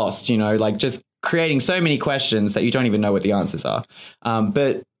like, or Lost, you know, like just creating so many questions that you don't even know what the answers are.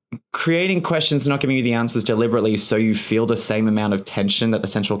 But creating questions, not giving you the answers deliberately so you feel the same amount of tension that the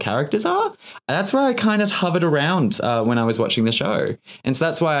central characters are, that's where I kind of hovered around when I was watching the show. And so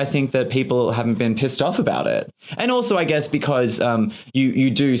that's why I think that people haven't been pissed off about it. And also, I guess, because you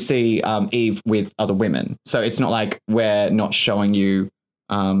do see Eve with other women. So it's not like we're not showing you,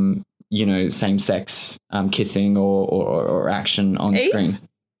 you know, same-sex kissing or action on Eve? screen.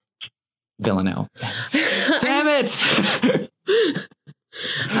 Villanelle. Damn it!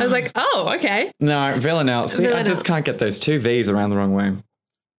 I was like, oh, okay. No, Villanelle. See, I just can't get those two V's around the wrong way.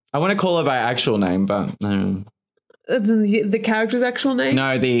 I want to call her by actual name, but no. The character's actual name?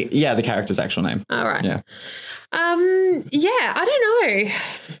 No, the character's actual name. All right. Yeah. Yeah, I don't know.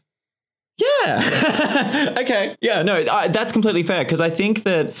 Yeah. Okay. Yeah, no, that's completely fair because I think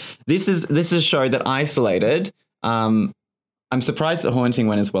that this is a show that isolated. I'm surprised that Haunting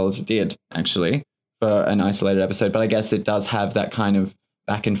went as well as it did, actually, for an isolated episode, but I guess it does have that kind of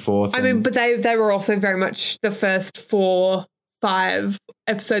back and forth. I mean, but they were also very much the first 4-5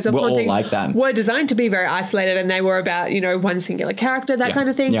 episodes of Haunting all like that. Were designed to be very isolated, and they were about, you know, one singular character, that kind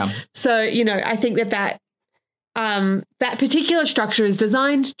of thing. Yeah. So, you know, I think that particular structure is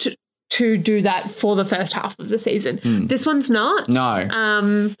designed to do that for the first half of the season. This one's not.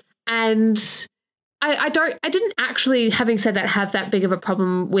 No. And I didn't actually, having said that, have that big of a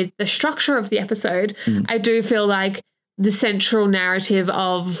problem with the structure of the episode. I do feel like the central narrative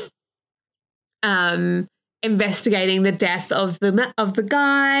of investigating the death of the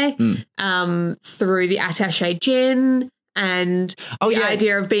guy through the attaché Jin and the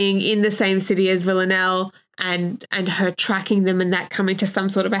idea of being in the same city as Villanelle and her tracking them and that coming to some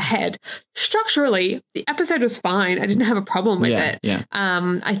sort of a head. Structurally, the episode was fine. I didn't have a problem with it. Yeah.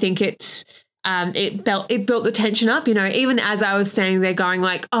 I think it built the tension up, you know, even as I was standing there going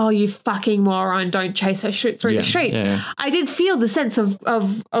like, oh, you fucking moron, don't chase her through the streets. Yeah. I did feel the sense of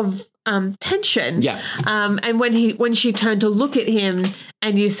tension. Yeah. And when she turned to look at him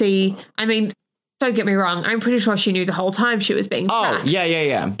and you see, I mean, don't get me wrong, I'm pretty sure she knew the whole time she was being tracked. Oh,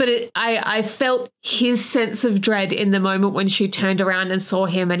 yeah. But I felt his sense of dread in the moment when she turned around and saw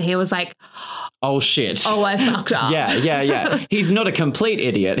him and he was like, oh, shit. oh, I fucked up. Yeah. He's not a complete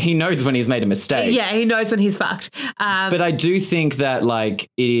idiot. He knows when he's made a mistake. Yeah, he knows when he's fucked. But I do think that, like,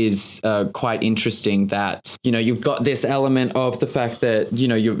 it is quite interesting that, you know, you've got this element of the fact that, you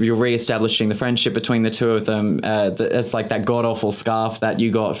know, you're reestablishing the friendship between the two of them. It's like that god-awful scarf that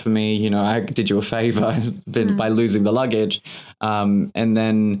you got for me. You know, I did you a favor by losing the luggage. And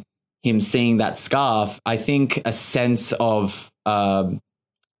then him seeing that scarf, I think a sense of...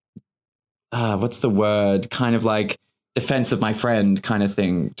 what's the word? Kind of like defense of my friend kind of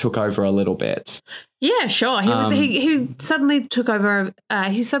thing took over a little bit. Yeah, sure. He suddenly took over.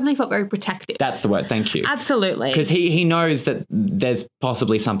 He suddenly felt very protective. That's the word. Thank you. Absolutely. Because he knows that there's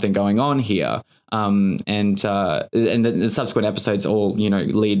possibly something going on here. And the subsequent episodes all, you know,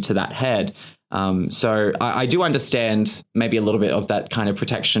 lead to that head. So I do understand maybe a little bit of that kind of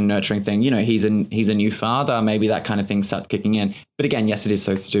protection, nurturing thing. You know, he's a new father. Maybe that kind of thing starts kicking in. But again, yes, it is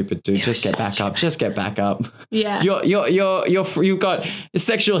so stupid, dude. Just get back up. Just get back up. Yeah. You've got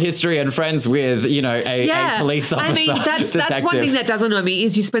sexual history and friends with, you know, a police officer. I mean, that's one thing that does annoy me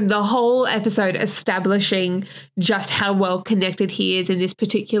is you spend the whole episode establishing just how well connected he is in this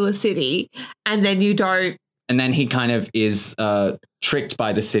particular city, and then you don't. And then he kind of is tricked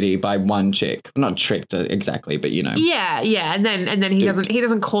by the city by one chick. Not tricked exactly, but you know. Yeah, and then he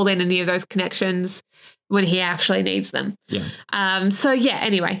doesn't call in any of those connections when he actually needs them. Yeah. So yeah.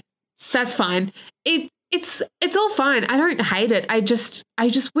 Anyway, that's fine. It's all fine. I don't hate it. I just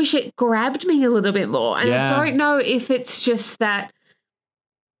wish it grabbed me a little bit more. And I don't know if it's just that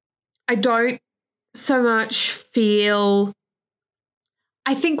I don't so much feel.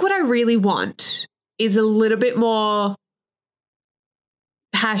 I think what I really want is a little bit more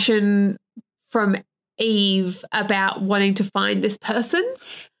passion from Eve about wanting to find this person.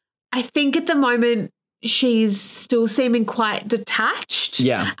 I think at the moment she's still seeming quite detached.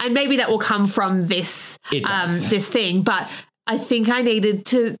 Yeah. And maybe that will come from this It does. this thing. But I think I needed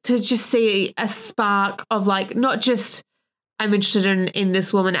to just see a spark of like, not just I'm interested in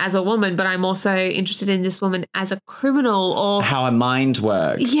this woman as a woman, but I'm also interested in this woman as a criminal, or how her mind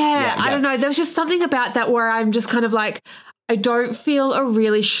works. Yeah, I don't know. There was just something about that where I'm just kind of like, I don't feel a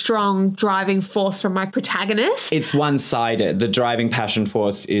really strong driving force from my protagonist. It's one-sided. The driving passion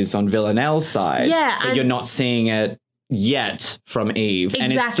force is on Villanelle's side. Yeah, but you're not seeing it yet from Eve.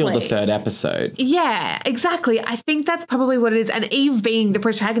 Exactly. And it's still the third episode. Yeah, exactly. I think that's probably what it is. And Eve, being the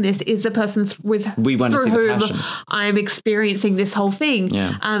protagonist, is the person We want to through see the whom passion. I'm experiencing this whole thing.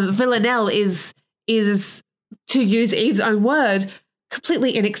 Yeah. Villanelle is, to use Eve's own word,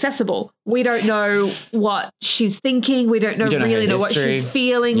 completely inaccessible. We don't know what she's thinking. We don't really know what she's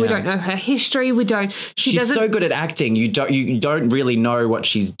feeling. We don't know her history. She's so good at acting. You don't really know what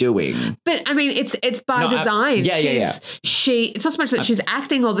she's doing. But I mean, it's by design. It's not so much that she's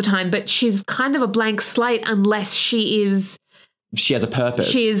acting all the time, but she's kind of a blank slate unless she has a purpose.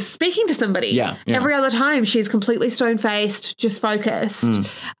 She is speaking to somebody. Yeah. Every other time she's completely stone-faced, just focused.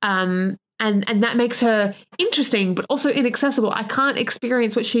 And that makes her interesting, but also inaccessible. I can't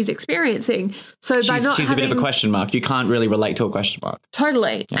experience what she's experiencing. So she's a bit of a question mark. You can't really relate to a question mark.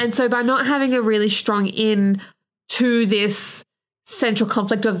 Totally. Yeah. And so by not having a really strong in to this central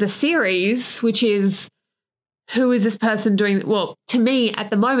conflict of the series, which is, who is this person doing? Well, to me at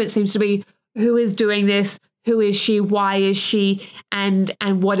the moment seems to be, who is doing this? Who is she? Why is she? And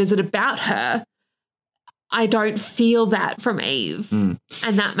what is it about her? I don't feel that from Eve. And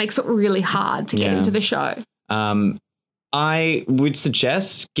that makes it really hard to get into the show. I would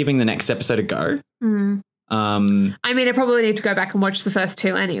suggest giving the next episode a go. I mean, I probably need to go back and watch the first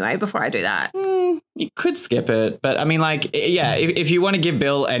two anyway before I do that. You could skip it. But I mean, like, yeah, if you want to give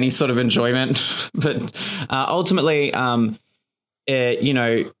Bill any sort of enjoyment, but ultimately,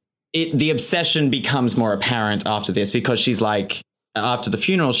 the obsession becomes more apparent after this, because she's like, after the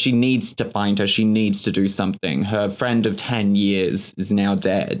funeral, she needs to find her. She needs to do something. Her friend of 10 years is now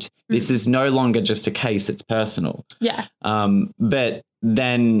dead. This is no longer just a case. It's personal. Yeah. But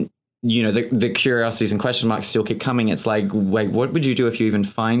then, the curiosities and question marks still keep coming. It's like, wait, what would you do if you even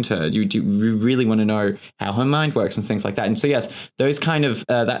find her? You really want to know how her mind works and things like that. And so, yes, those kind of,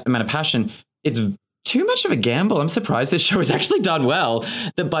 that amount of passion, it's too much of a gamble. I'm surprised this show has actually done well,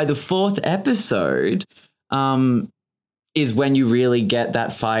 that by the fourth episode, is when you really get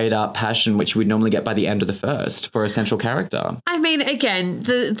that fired up passion, which you would normally get by the end of the first for a central character. I mean, again,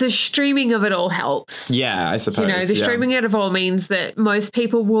 the streaming of it all helps. Yeah, I suppose. The streaming of it all means that most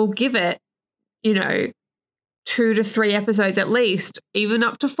people will give it, 2 to 3 episodes at least, even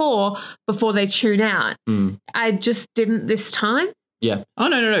up to 4, before they tune out. I just didn't this time. Yeah. Oh,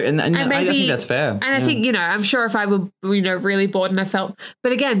 no. And I think that's fair. And I think, I'm sure if I were, really bored and I felt,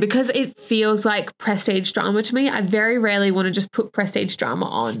 but again, because it feels like prestige drama to me, I very rarely want to just put prestige drama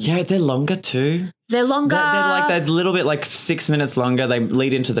on. Yeah, they're longer too. They're longer. They're like, there's a little bit like 6 minutes longer. They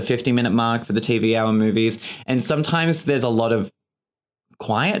lead into the 50-minute mark for the TV hour movies. And sometimes there's a lot of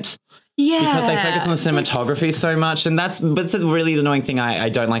quiet. Yeah. Because they focus on the cinematography so much. And that's a really annoying thing I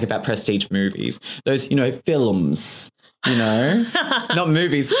don't like about prestige movies. Those, films. Not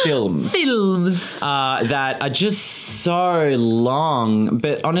movies, films. That are just so long.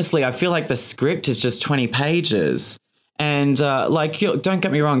 But honestly, I feel like the script is just 20 pages. And don't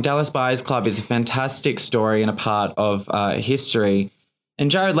get me wrong, Dallas Buyers Club is a fantastic story and a part of history. And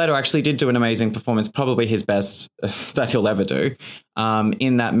Jared Leto actually did do an amazing performance, probably his best that he'll ever do,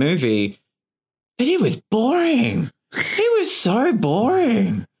 in that movie. But he was boring. He was so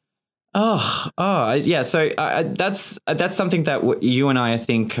boring. Yeah. So that's something that you and I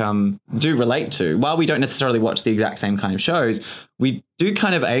think, do relate to. While we don't necessarily watch the exact same kind of shows, we do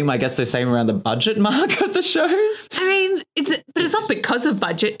kind of aim, I guess, the same around the budget mark of the shows. I mean, it's not because of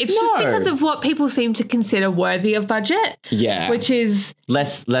budget. It's just because of what people seem to consider worthy of budget. Yeah. Which is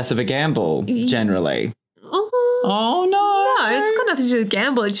less of a gamble, generally. Oh, no. No, it's got nothing to do with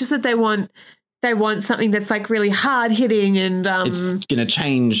gamble. It's just that they want something that's like really hard hitting and it's gonna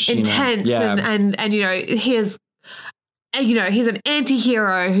change, intense, and here's an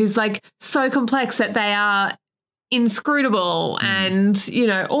anti-hero who's like so complex that they are inscrutable and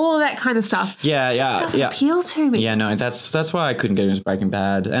all that kind of stuff. Yeah, doesn't appeal to me. Yeah, no, that's why I couldn't get into Breaking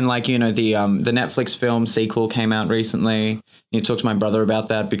Bad. And the Netflix film sequel came out recently. You talked to my brother about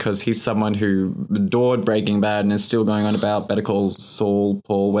that because he's someone who adored Breaking Bad and is still going on about Better Call Saul,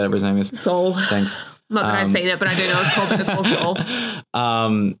 Paul, whatever his name is. Saul. Thanks. Not that I've seen it, but I do know it's called Better Call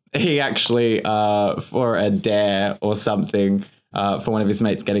Saul. He actually, for a dare or something, for one of his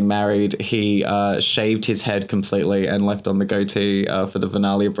mates getting married, he shaved his head completely and left on the goatee for the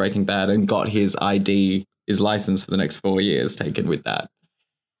finale of Breaking Bad and got his ID his license for the next 4 years taken with that.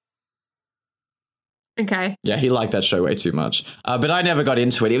 Okay. Yeah, he liked that show way too much. But I never got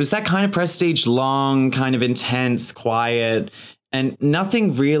into it. It was that kind of prestige, long, kind of intense, quiet, and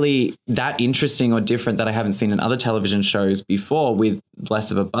nothing really that interesting or different that I haven't seen in other television shows before with less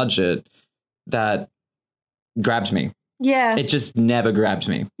of a budget that grabbed me. Yeah. It just never grabbed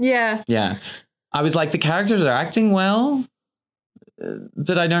me. Yeah. Yeah. I was like, the characters are acting well,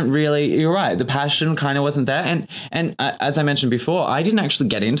 but I don't really, you're right, the passion kind of wasn't there. And as I mentioned before, I didn't actually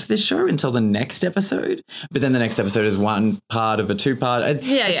get into this show until the next episode, but then the next episode is one part of a two-part. I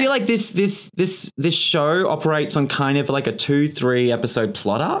feel like this show operates on kind of like a 2-3 episode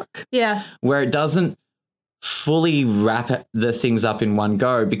plot arc. Yeah. Where it doesn't fully wrap the things up in one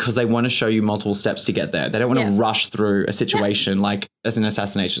go because they want to show you multiple steps to get there. They don't want to rush through a situation like as an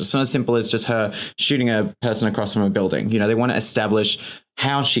assassination. It's not as simple as just her shooting a person across from a building. You know, they want to establish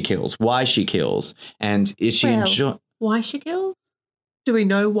how she kills, why she kills, and is she why she kills? Do we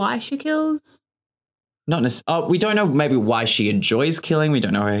know why she kills? Not necessarily. Oh, we don't know maybe why she enjoys killing. We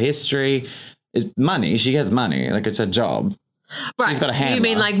don't know her history. It's money. She gets money. Like it's her job. Right. She's got a handler. You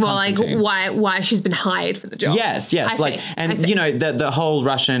mean like more like why she's been hired for the job? Yes. You know the whole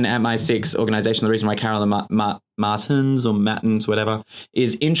Russian MI6 organization. The reason why Carolyn Martins or Mattins, whatever,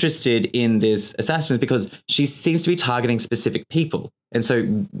 is interested in this assassin is because she seems to be targeting specific people. And so,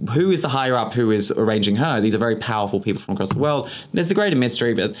 who is the higher up who is arranging her? These are very powerful people from across the world. There's the greater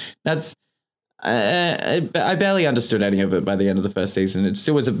mystery, but that's. I barely understood any of it by the end of the first season. It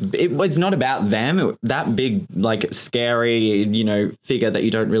still was it was not about them. That big, like, scary, you know, figure that you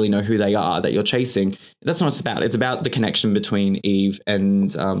don't really know who they are that you're chasing. That's not what it's about. It's about the connection between Eve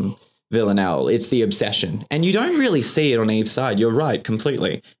and Villanelle. It's the obsession, and you don't really see it on Eve's side. You're right,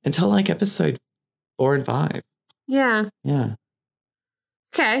 completely, until like episode 4 and 5. Yeah. Yeah.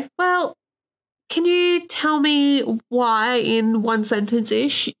 Okay. Well. Can you tell me why, in one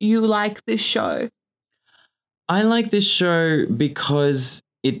sentence-ish, you like this show? I like this show because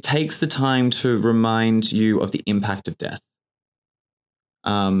it takes the time to remind you of the impact of death.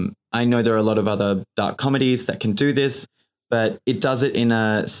 I know there are a lot of other dark comedies that can do this, but it does it in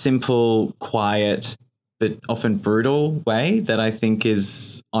a simple, quiet, but often brutal way that I think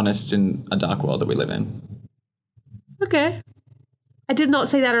is honest in a dark world that we live in. Okay. I did not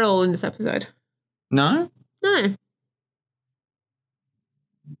say that at all in this episode. No? No.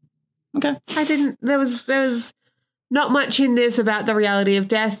 Okay. I didn't. There was not much in this about the reality of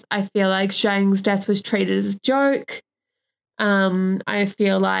death. I feel like Zhang's death was treated as a joke. I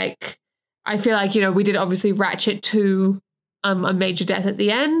feel like, you know, we did obviously ratchet to a major death at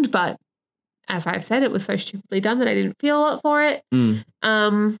the end, but as I've said, it was so stupidly done that I didn't feel a lot for it.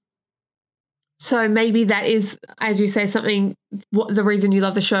 So maybe that is, as you say, something, the reason you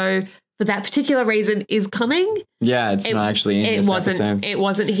love the show for that particular reason is coming. Yeah, it's not actually in this episode. It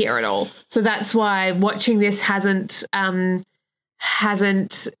wasn't here at all. So that's why watching this hasn't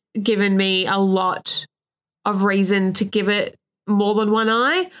given me a lot of reason to give it more than one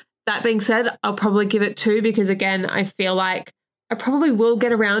eye. That being said, I'll probably give it 2 because, again, I feel like I probably will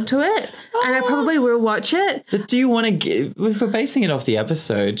get around to it and I probably will watch it. But do you want to give, if we're basing it off the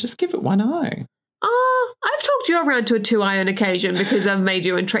episode, just give it one eye. Oh, I've talked you around to a 2-eye on occasion because I've made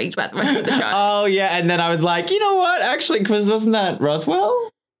you intrigued about the rest of the show. Oh, yeah. And then I was like, you know what? Actually, because wasn't that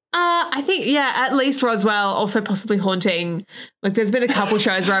Roswell? I think, yeah, at least Roswell, also possibly Haunting. Like, there's been a couple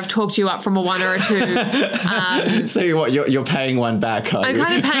shows where I've talked you up from a 1 or a 2. So what? You're paying one back, are I'm you?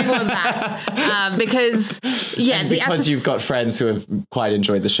 kind of paying one back because, yeah, because you've got friends who have quite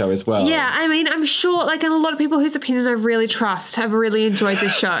enjoyed the show as well. Yeah, I mean, I'm sure, like, and a lot of people whose opinion I really trust have really enjoyed the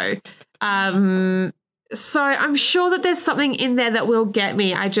show. So I'm sure that there's something in there that will get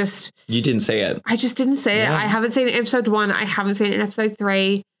me. You didn't see it. I just didn't see it. I haven't seen it in episode 1. I haven't seen it in episode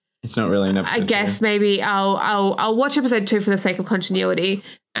 3. It's not really an episode. I guess 2. maybe I'll watch episode 2 for the sake of continuity,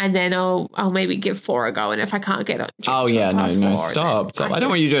 and then I'll maybe give 4 a go. And if I can't get it, no, stop. I don't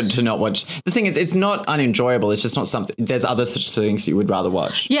want you to not watch. The thing is, it's not unenjoyable. It's just not something. There's other things you would rather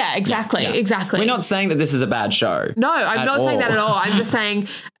watch. Yeah, exactly, exactly. We're not saying that this is a bad show. No, I'm not saying that at all. I'm just saying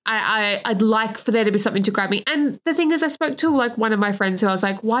I'd like for there to be something to grab me. And the thing is, I spoke to like one of my friends who I was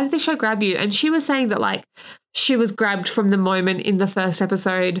like, "Why did this show grab you?" And she was saying that like she was grabbed from the moment in the first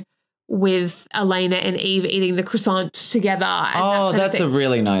episode with Elena and Eve eating the croissant together. And that's a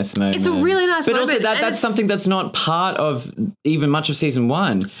really nice moment. It's a really nice but moment. But also that's something that's not part of even much of season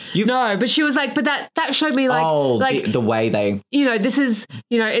 1. No, but she was like, but that showed me the way they, this is,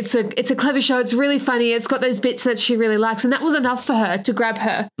 it's a clever show. It's really funny. It's got those bits that she really likes, and that was enough for her to grab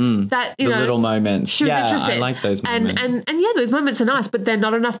her. That the little moments. She was interested. I like those moments. And yeah, those moments are nice, but they're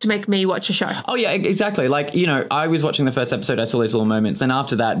not enough to make me watch a show. Oh yeah, exactly. Like, I was watching the first episode. I saw those little moments. Then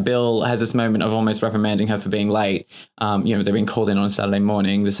after that, Bill has this moment of almost reprimanding her for being late. They're being called in on a Saturday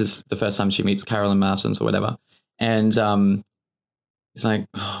morning. This is the first time she meets Carolyn Martins or whatever. And he's like,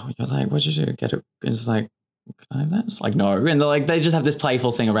 "Oh, you're late. What did you do? Get it?" And it's like, "Can I have that?" It's like, no. And they just have this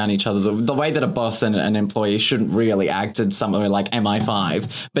playful thing around each other. The way that a boss and an employee shouldn't really act at somewhere like MI5,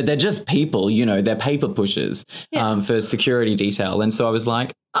 but they're just people, they're paper pushers for security detail. And so I was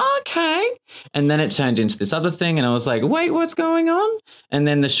like, okay. And then it turned into this other thing, and I was like, wait, what's going on? And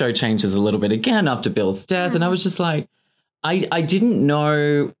then the show changes a little bit again after Bill's death, and I was just like, I didn't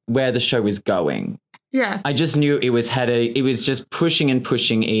know where the show was going. Yeah. I just knew it was just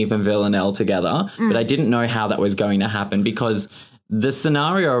pushing Eve and Villanelle together, but I didn't know how that was going to happen because the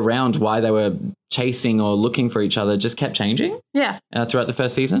scenario around why they were chasing or looking for each other just kept changing. Yeah. Throughout the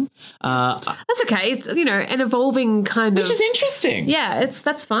first season. That's okay. It's, an evolving kind of... Which is interesting. Yeah,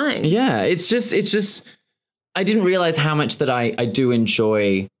 that's fine. Yeah, it's just I didn't realize how much that I do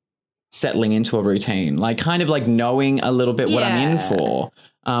enjoy settling into a routine, like kind of like knowing a little bit what I'm in for.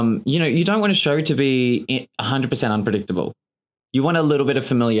 You don't want a show to be 100% unpredictable. You want a little bit of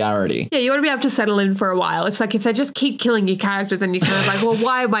familiarity. Yeah, you want to be able to settle in for a while. It's like if they just keep killing your characters, then you're kind of like, well,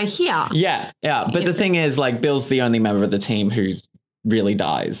 why am I here? Yeah. But the thing is, like, Bill's the only member of the team who really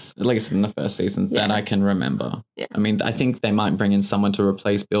dies, at least in the first season, that I can remember. Yeah. I mean, I think they might bring in someone to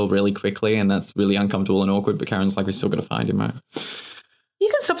replace Bill really quickly, and that's really uncomfortable and awkward, but Karen's like, we still got to find him, right? You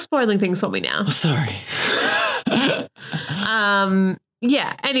can stop spoiling things for me now. Oh, sorry.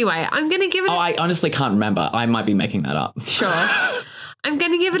 Yeah, anyway, I'm going to give it... I honestly can't remember. I might be making that up. Sure. I'm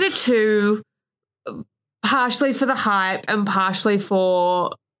going to give it a 2, partially for the hype and partially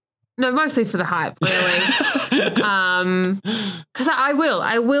for... No, mostly for the hype, really. Because I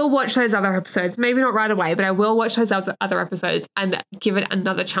will watch those other episodes. Maybe not right away, but I will watch those other episodes and give it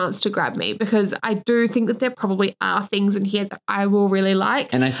another chance to grab me, because I do think that there probably are things in here that I will really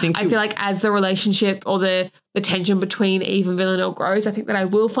like. And I feel like as the relationship or the tension between Eve and Villanelle grows, I think that I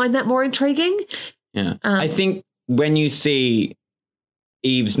will find that more intriguing. Yeah. I think when you see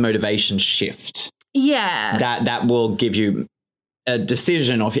Eve's motivation shift, that will give you a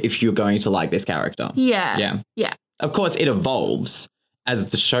decision of if you're going to like this character. Yeah. Of course, it evolves as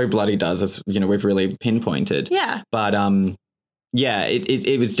the show bloody does, as we've really pinpointed. Yeah. But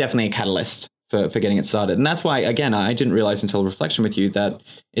it was definitely a catalyst for getting it started, and that's why, again, I didn't realize until reflection with you that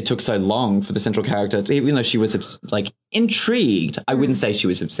it took so long for the central character to, even though she was like intrigued, I wouldn't say she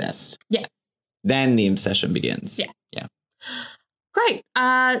was obsessed. Yeah. Then the obsession begins. Yeah. Yeah. Great.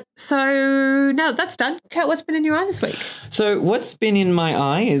 So now that's done. Kurt, what's been in your eye this week? So what's been in my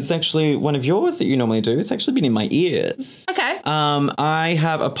eye is actually one of yours that you normally do. It's actually been in my ears. Okay. I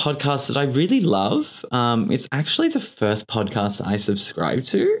have a podcast that I really love. It's actually the first podcast I subscribed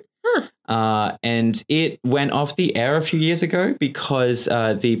to. And it went off the air a few years ago because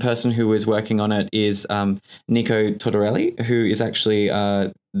the person who was working on it is Nico Tortorelli, who is actually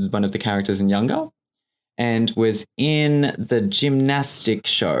one of the characters in Younger, and was in the gymnastic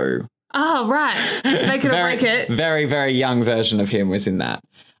show. Oh, right. Make it or break it. Very, very young version of him was in that.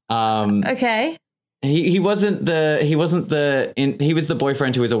 Okay. He was the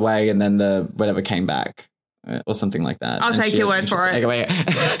boyfriend who was away and then the whatever came back. Or something like that. I'll take your word for it.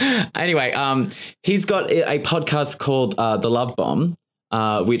 Anyway, he's got a podcast called The Love Bomb,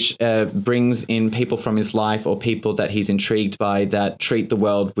 which brings in people from his life or people that he's intrigued by that treat the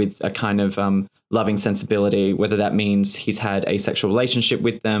world with a kind of loving sensibility, whether that means he's had a sexual relationship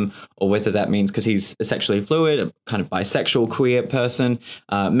with them or whether that means because he's a sexually fluid, a kind of bisexual, queer person,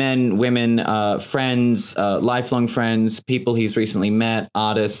 men, women, friends, lifelong friends, people he's recently met,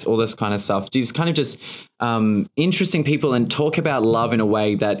 artists, all this kind of stuff. He's kind of just interesting people and talk about love in a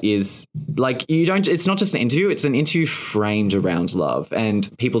way that is like, it's not just an interview, it's an interview framed around love and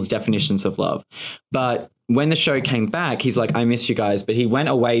people's definitions of love. But when the show came back, he's like, I miss you guys. But he went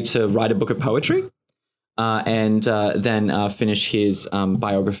away to write a book of poetry and then finish his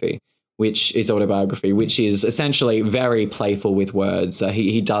autobiography, which is essentially very playful with words.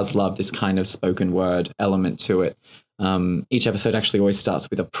 He does love this kind of spoken word element to it. each episode actually always starts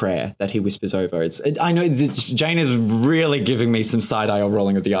with a prayer that he whispers over. I know Jane is really giving me some side eye or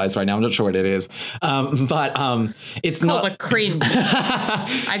rolling of the eyes right now. I'm not sure what it is, but it's not a cringe.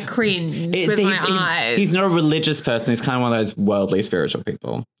 I cringe with my eyes. He's not a religious person. He's kind of one of those worldly, spiritual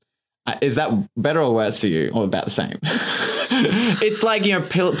people. Is that better or worse for you, or about the same? It's like, you know,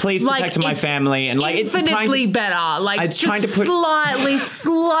 please protect my family, and like it's infinitely better. Like it's trying to put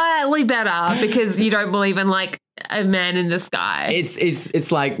slightly better because you don't believe in like a man in the sky.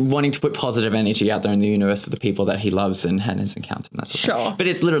 It's like wanting to put positive energy out there in the universe for the people that he loves and has encountered and that sort of thing. But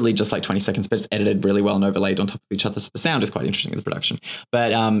it's literally just like 20 seconds, but it's edited really well and overlaid on top of each other. So the sound is quite interesting in the production.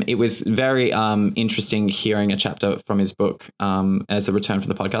 But it was very interesting hearing a chapter from his book as a return for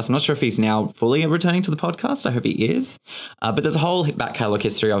the podcast. I'm not sure if he's now fully returning to the podcast. I hope he is. But there's a whole back catalogue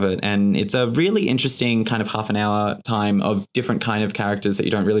history of it. And it's a really interesting kind of half an hour time of different kind of characters that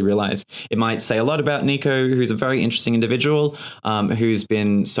you don't really realize. It might say a lot about Nico, who's a very interesting individual who's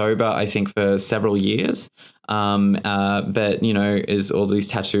been sober, I think, for several years. But, you know, is all these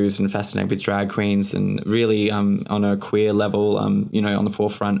tattoos and fascinated with drag queens and really on a queer level, you know, on the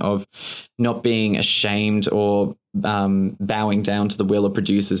forefront of not being ashamed or bowing down to the will of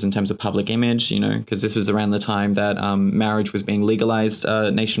producers in terms of public image, you know, because this was around the time that marriage was being legalized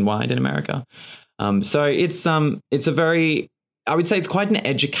nationwide in America. So it's a very... I would say it's quite an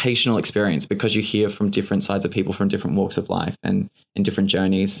educational experience because you hear from different sides of people from different walks of life and in different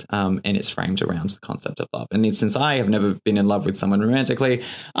journeys, and it's framed around the concept of love. And since I have never been in love with someone romantically,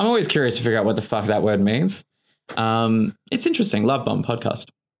 I'm always curious to figure out what the fuck that word means. It's interesting. Love Bomb podcast.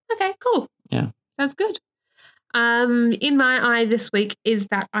 Okay, cool. Yeah. Sounds good. In my eye this week is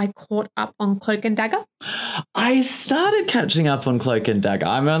that I caught up on Cloak and Dagger. I started catching up on Cloak and Dagger.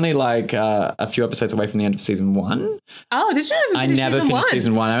 I'm only like a few episodes away from the end of season 1. Oh, did you ever I finish never season finished 1?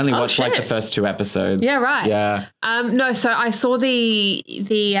 season 1. I only watched shit. like the first 2 episodes. Yeah, right. Yeah. No, so I saw the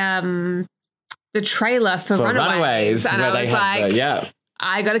trailer for Runaways and I was like,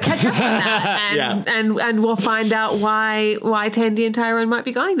 I got to catch up on that, and we'll find out why Tandy and Tyrone might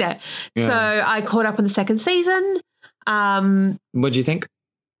be going there. Yeah. So I caught up on the second season. What do you think?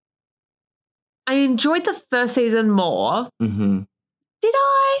 I enjoyed the first season more. Mm-hmm. Did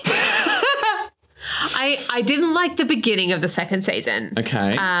I? I didn't like the beginning of the second season.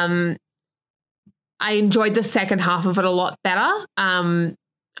 Okay. I enjoyed the second half of it a lot better.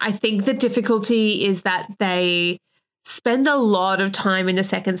 I think the difficulty is that they spend a lot of time in the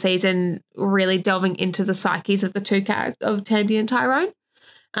second season really delving into the psyches of the two characters, of Tandy and Tyrone.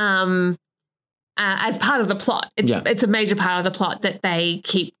 As part of the plot. It's a major part of the plot that they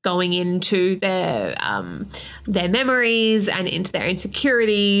keep going into their memories and into their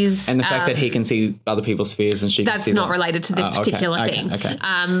insecurities. And the fact that he can see other people's fears and she can see that's not related to this particular thing. Okay.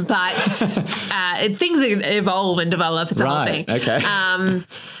 But things evolve and develop. It's a whole thing. Okay.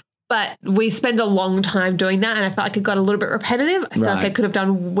 But we spend a long time doing that, and I felt like it got a little bit repetitive. I felt like I could have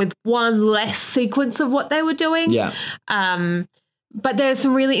done with one less sequence of what they were doing. Yeah. But there's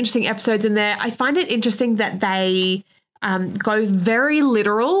some really interesting episodes in there. I find it interesting that they go very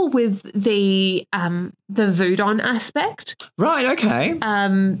literal with the Voodoo aspect. Right, okay.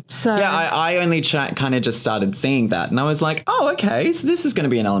 So yeah, I only kind of just started seeing that, and I was like, oh, okay, so this is going to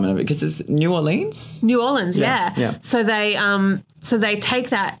be an element of it because it's New Orleans. New Orleans, yeah. So they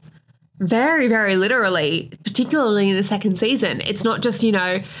take that very, very literally, particularly in the second season. It's not just, you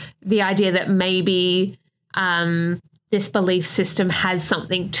know, the idea that maybe this belief system has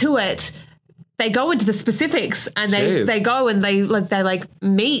something to it. They go into the specifics, and they go and they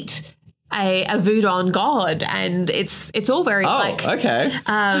meet a voodoo god, and it's all very okay.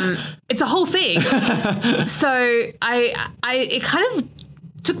 It's a whole thing. So it kind of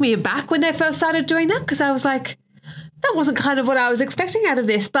took me aback when they first started doing that, because I was like, that wasn't kind of what I was expecting out of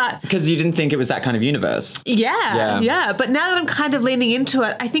this, but... Because you didn't think it was that kind of universe. Yeah. But now that I'm kind of leaning into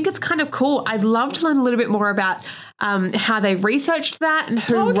it, I think it's kind of cool. I'd love to learn a little bit more about how they researched that and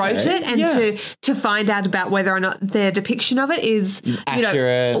who wrote it, and to find out about whether or not their depiction of it is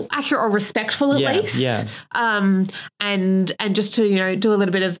accurate, or respectful at least. Yeah. And just to, you know, do a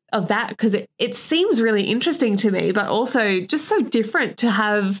little bit of that, because it seems really interesting to me, but also just so different to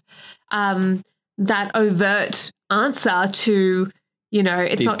have that overt answer to, you know,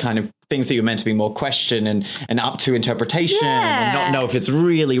 it's these not kind of things that you're meant to be more question and up to interpretation and not know if it's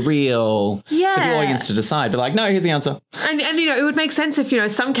really real for the audience to decide. But like, no, here's the answer. And you know, it would make sense if, you know,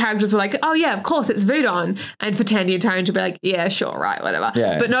 some characters were like, oh yeah, of course it's voodoo, and for Tandy and Tyrone to be like, yeah, sure, right, whatever.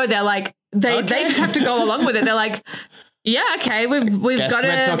 Yeah. But no, they're like, they just have to go along with it. They're like, Yeah, okay. We've Guess got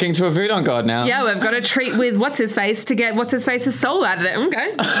we're talking to a voodoo god now. Yeah, we've got to treat with what's-his-face to get what's-his-face's soul out of it.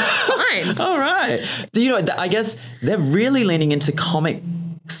 Okay, fine. All right. You know, I guess they're really leaning into comic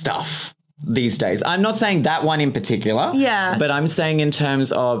stuff these days. I'm not saying that one in particular. Yeah. But I'm saying in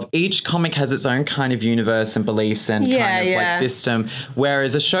terms of each comic has its own kind of universe and beliefs and kind of like system.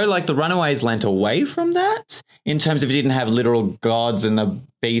 Whereas a show like The Runaways lent away from that in terms of it didn't have literal gods and the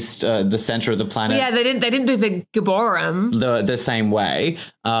beast, the center of the planet. Yeah, they didn't do the Gabborim the same way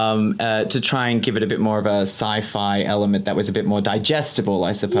to try and give it a bit more of a sci-fi element that was a bit more digestible,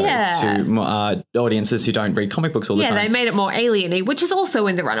 I suppose, to audiences who don't read comic books all the time. Yeah, they made it more alien-y, which is also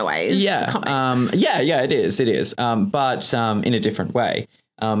in The Runaways comics. It is. But in a different way.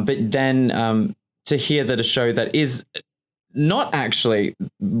 But then to hear that a show that is not actually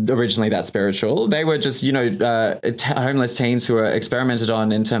originally that spiritual. They were just, homeless teens who were experimented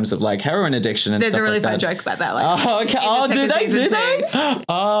on in terms of like heroin addiction and there's stuff a really like fun that. joke about that. Like, oh, okay. Oh, do they?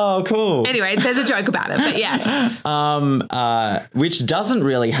 Oh, cool. Anyway, there's a joke about it, but yes. Which doesn't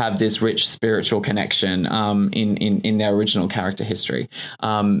really have this rich spiritual connection in their original character history.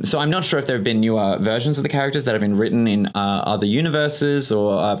 So I'm not sure if there have been newer versions of the characters that have been written in other universes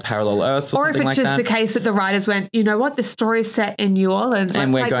or parallel Earths or something like that. Or if it's just the case that the writers went, you know what, the story set in New Orleans.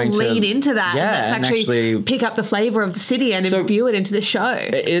 And let's lean into that. Yeah, and let's actually pick up the flavour of the city and imbue it into the show.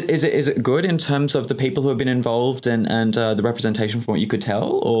 Is it good in terms of the people who have been involved and the representation from what you could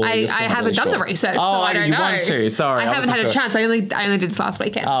tell? Or I haven't done the research, so I don't know. You want to? Sorry, I haven't had a chance. I only did this last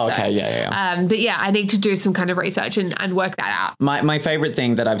weekend. Oh, okay, yeah. But yeah, I need to do some kind of research and work that out. My favourite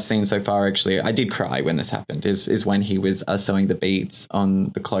thing that I've seen so far, actually, I did cry when this happened, is when he was sewing the beads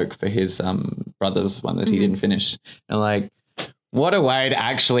on the cloak for his brother's one that he didn't finish. And like, what a way to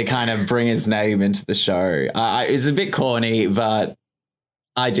actually kind of bring his name into the show. It's a bit corny, but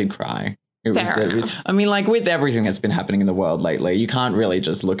I did cry. I mean, like with everything that's been happening in the world lately, you can't really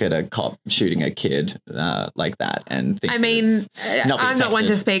just look at a cop shooting a kid like that and think. I mean, I'm not one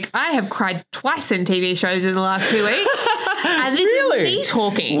to speak. I have cried twice in TV shows in the last 2 weeks. And this is me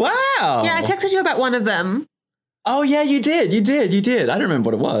talking. Wow. Yeah, I texted you about one of them. Oh, yeah, you did. I don't remember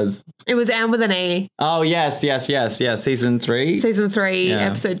what it was. It was Anne with an E. Oh, yes. Season 3. Season 3,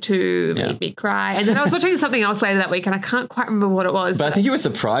 episode 2 made me cry. And then I was watching something else later that week and I can't quite remember what it was. But I think you were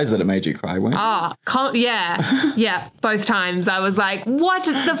surprised that it made you cry, weren't you? Yeah, both times. I was like, what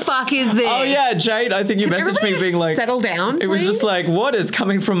the fuck is this? Oh, yeah, Jade, I think you messaged me being like... settle down, please? It was just like, what is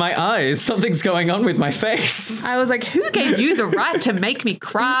coming from my eyes? Something's going on with my face. I was like, who gave you the right to make me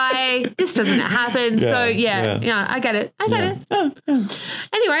cry? This doesn't happen. Yeah, I get it.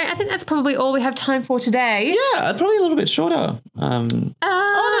 Anyway, I think that's probably all we have time for today. Yeah, probably a little bit shorter.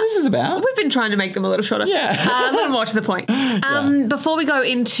 This is about. We've been trying to make them a little shorter. Yeah. A little more to the point. Before we go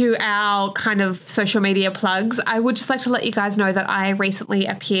into our kind of social media plugs, I would just like to let you guys know that I recently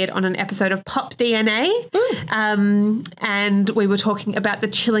appeared on an episode of Pop DNA. And we were talking about the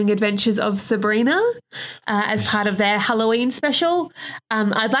chilling adventures of Sabrina as part of their Halloween special.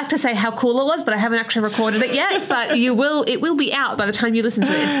 I'd like to say how cool it was, but I haven't actually recorded it yet. But it will be out by the time you listen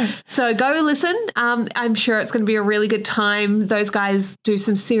to this. So go listen. I'm sure it's going to be a really good time. Those guys do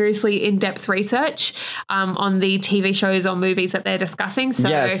some seriously in-depth research on the TV shows or movies that they're discussing. So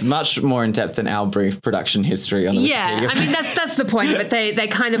yes, much more in-depth than our brief production history on the Wikipedia. I mean that's the point. But they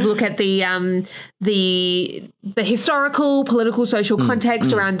kind of look at the historical, political, social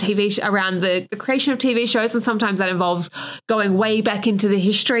context around around the creation of TV shows, and sometimes that involves going way back into the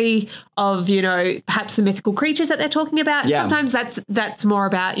history of perhaps the mythical creatures that they're talking about. Yeah. Sometimes that's more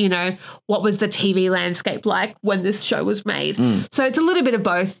about what was the TV landscape like when this show was made. So it's a little bit of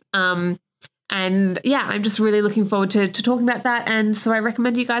both. And yeah, I'm just really looking forward to talking about that. And so I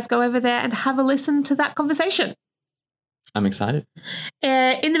recommend you guys go over there and have a listen to that conversation. I'm excited.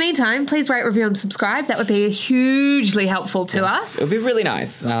 In the meantime, please rate, review, and subscribe. That would be hugely helpful to us. It would be really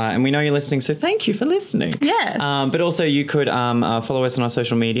nice. And we know you're listening, so thank you for listening. Yes. But also you could follow us on our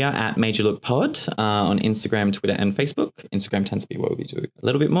social media at Made You Look Pod on Instagram, Twitter, and Facebook. Instagram tends to be where we do a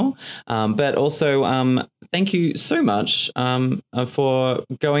little bit more. But also thank you so much for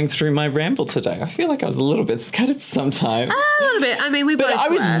going through my ramble today. I feel like I was a little bit scattered sometimes. A little bit. I mean, we both But I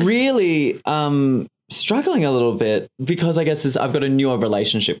was were. really... struggling a little bit because I guess I've got a newer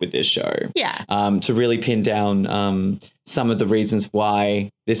relationship with this show. Yeah. To really pin down some of the reasons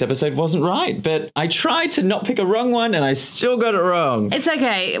why this episode wasn't right. But I tried to not pick a wrong one and I still got it wrong. It's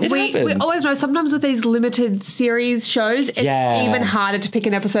okay. We happens. always know sometimes with these limited series shows, it's Yeah. even harder to pick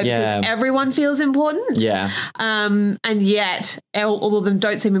an episode Yeah. because everyone feels important. Yeah. And yet all of them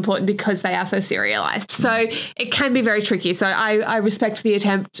don't seem important because they are so serialized. So it can be very tricky. So I respect the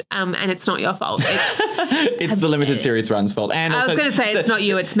attempt, and it's not your fault. It's the limited series run's fault. And I was also going to say it's not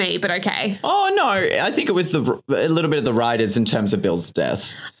you, it's me, but okay. Oh, no. I think it was a little bit of the writers in terms of Bill's death.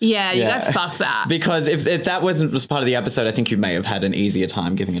 Yeah, you guys fucked that. Because if that was part of the episode, I think you may have had an easier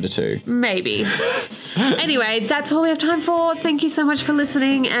time giving it a 2. Maybe. Anyway, that's all we have time for. Thank you so much for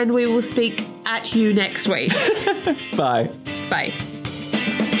listening, and we will speak at you next week. Bye. Bye.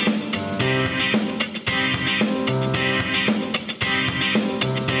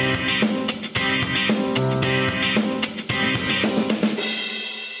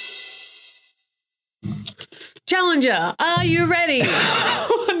 Challenger, are you ready?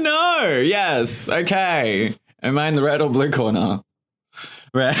 Oh, no. Yes. Okay. Am I in the red or blue corner?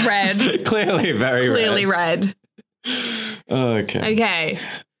 Red. Red. Clearly very Clearly red. Okay. Okay.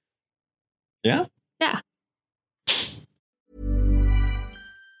 Yeah? Yeah.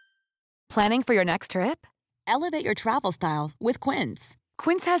 Planning for your next trip? Elevate your travel style with Quince.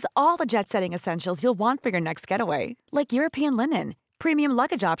 Quince has all the jet-setting essentials you'll want for your next getaway, like European linen, premium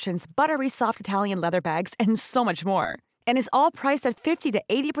luggage options, buttery soft Italian leather bags, and so much more. And is all priced at 50 to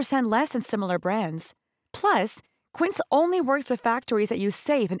 80% less than similar brands. Plus, Quince only works with factories that use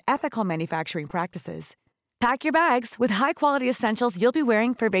safe and ethical manufacturing practices. Pack your bags with high-quality essentials you'll be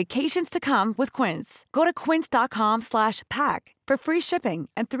wearing for vacations to come with Quince. Go to quince.com/pack for free shipping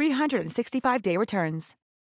and 365-day returns.